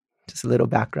Catholic, just a little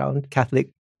background. Catholic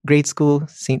grade school,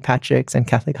 St. Patrick's, and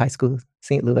Catholic high school,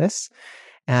 St. Louis.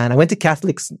 And I went to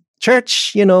Catholic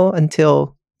church,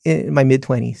 until in my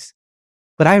mid-20s.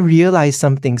 But I realized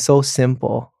something so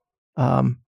simple.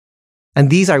 And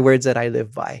these are words that I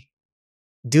live by.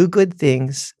 Do good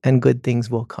things and good things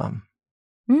will come.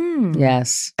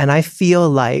 Yes. And I feel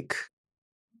like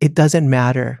it doesn't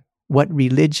matter what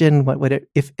religion,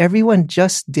 if everyone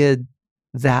just did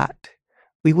that,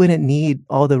 we wouldn't need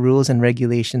all the rules and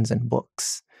regulations and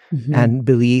books and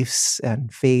beliefs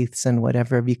and faiths and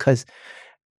whatever, because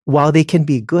while they can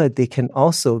be good, they can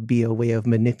also be a way of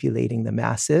manipulating the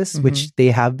masses, which they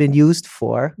have been used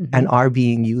for and are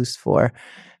being used for.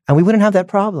 And we wouldn't have that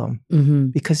problem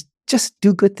because just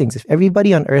do good things. If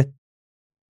everybody on earth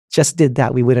just did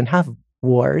that, we wouldn't have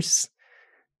wars.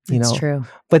 That's true.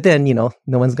 But then, no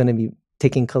one's going to be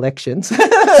taking collections.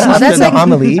 Well, that's like,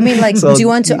 homily. I mean, like,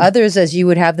 do unto others as you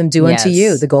would have them do unto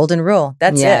you. The golden rule.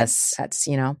 That's it. That's,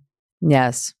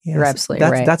 Yes, you're absolutely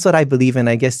right. That's what I believe in.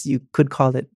 I guess you could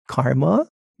call it karma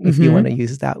if you want to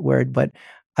use that word, but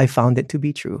I found it to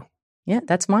be true. Yeah,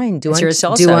 that's mine. Do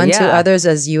unto yeah. others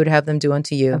as you would have them do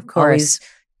unto you. Of course. Always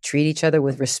treat each other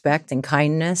with respect and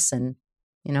kindness and,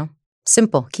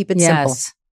 simple. Keep it simple.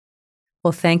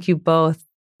 Well, thank you both.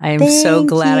 I am so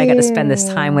glad I got to spend this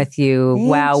time with you.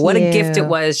 Wow, what a gift it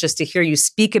was just to hear you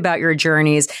speak about your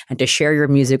journeys and to share your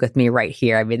music with me right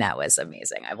here. I mean, that was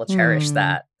amazing. I will cherish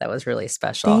that. That was really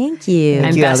special. Thank you.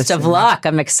 And best of luck.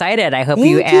 I'm excited. I hope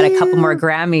you add a couple more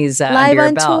Grammys under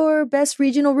your belt. Live on tour, best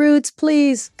regional roots,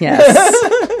 please.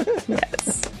 Yes.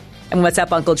 Yes. And what's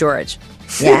up, Uncle George?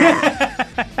 Yeah.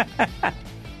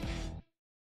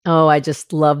 Oh, I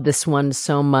just love this one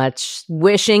so much.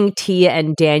 Wishing Tia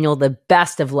and Daniel the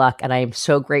best of luck, and I am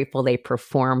so grateful they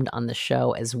performed on the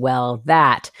show as well.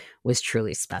 That was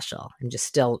truly special. I'm just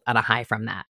still on a high from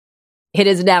that. It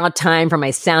is now time for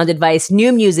my sound advice,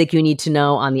 new music you need to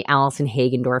know on the Allison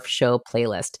Hagendorf Show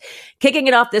playlist. Kicking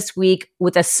it off this week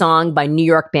with a song by New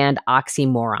York band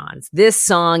Oxymorons. This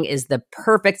song is the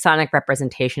perfect sonic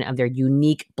representation of their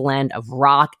unique blend of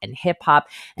rock and hip hop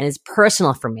and is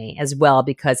personal for me as well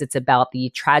because it's about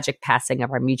the tragic passing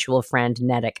of our mutual friend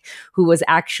Nedek, who was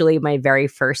actually my very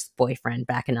first boyfriend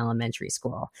back in elementary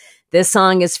school. This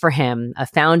song is for him, a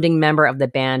founding member of the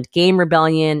band Game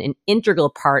Rebellion, an integral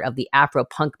part of the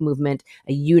Afro-punk movement,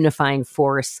 a unifying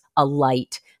force, a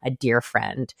light, a dear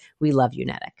friend. We love you,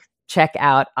 Nedek. Check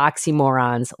out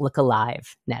Oxymorons, Look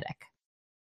Alive, Nedek.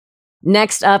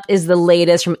 Next up is the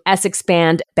latest from Essex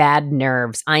band Bad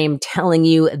Nerves. I am telling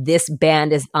you, this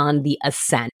band is on the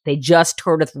ascent. They just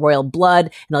toured with Royal Blood,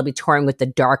 and they'll be touring with The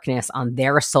Darkness on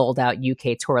their sold-out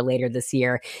UK tour later this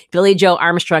year. Billy Joe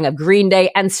Armstrong of Green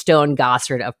Day and Stone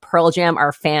Gossard of Pearl Jam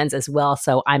are fans as well,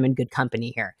 so I'm in good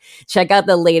company here. Check out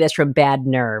the latest from Bad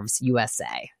Nerves,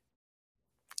 USA.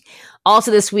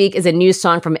 Also this week is a new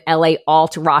song from LA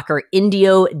alt rocker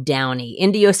Indio Downey.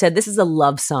 Indio said this is a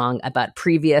love song about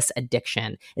previous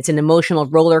addiction. It's an emotional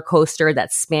roller coaster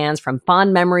that spans from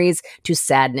fond memories to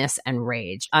sadness and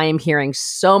rage. I am hearing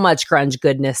so much grunge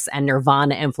goodness and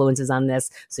Nirvana influences on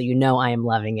this, so you know I am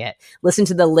loving it. Listen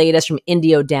to the latest from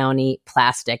Indio Downey,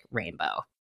 Plastic Rainbow.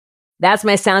 That's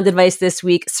my sound advice this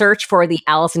week. Search for the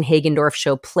Allison Hagendorf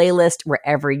Show playlist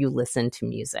wherever you listen to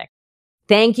music.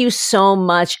 Thank you so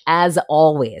much, as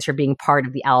always, for being part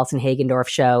of the Allison Hagendorf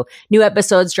Show. New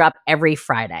episodes drop every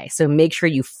Friday, so make sure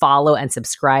you follow and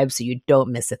subscribe so you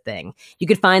don't miss a thing. You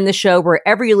can find the show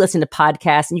wherever you listen to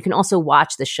podcasts, and you can also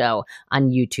watch the show on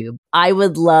YouTube. I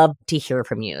would love to hear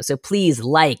from you, so please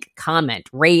like, comment,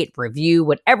 rate, review,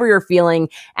 whatever you're feeling,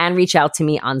 and reach out to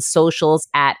me on socials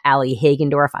at Allie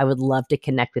Hagendorf. I would love to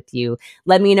connect with you.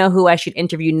 Let me know who I should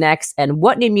interview next and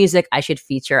what new music I should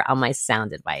feature on my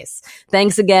sound advice.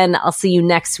 Thanks again. I'll see you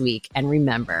next week. And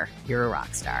remember, you're a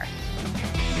rock star.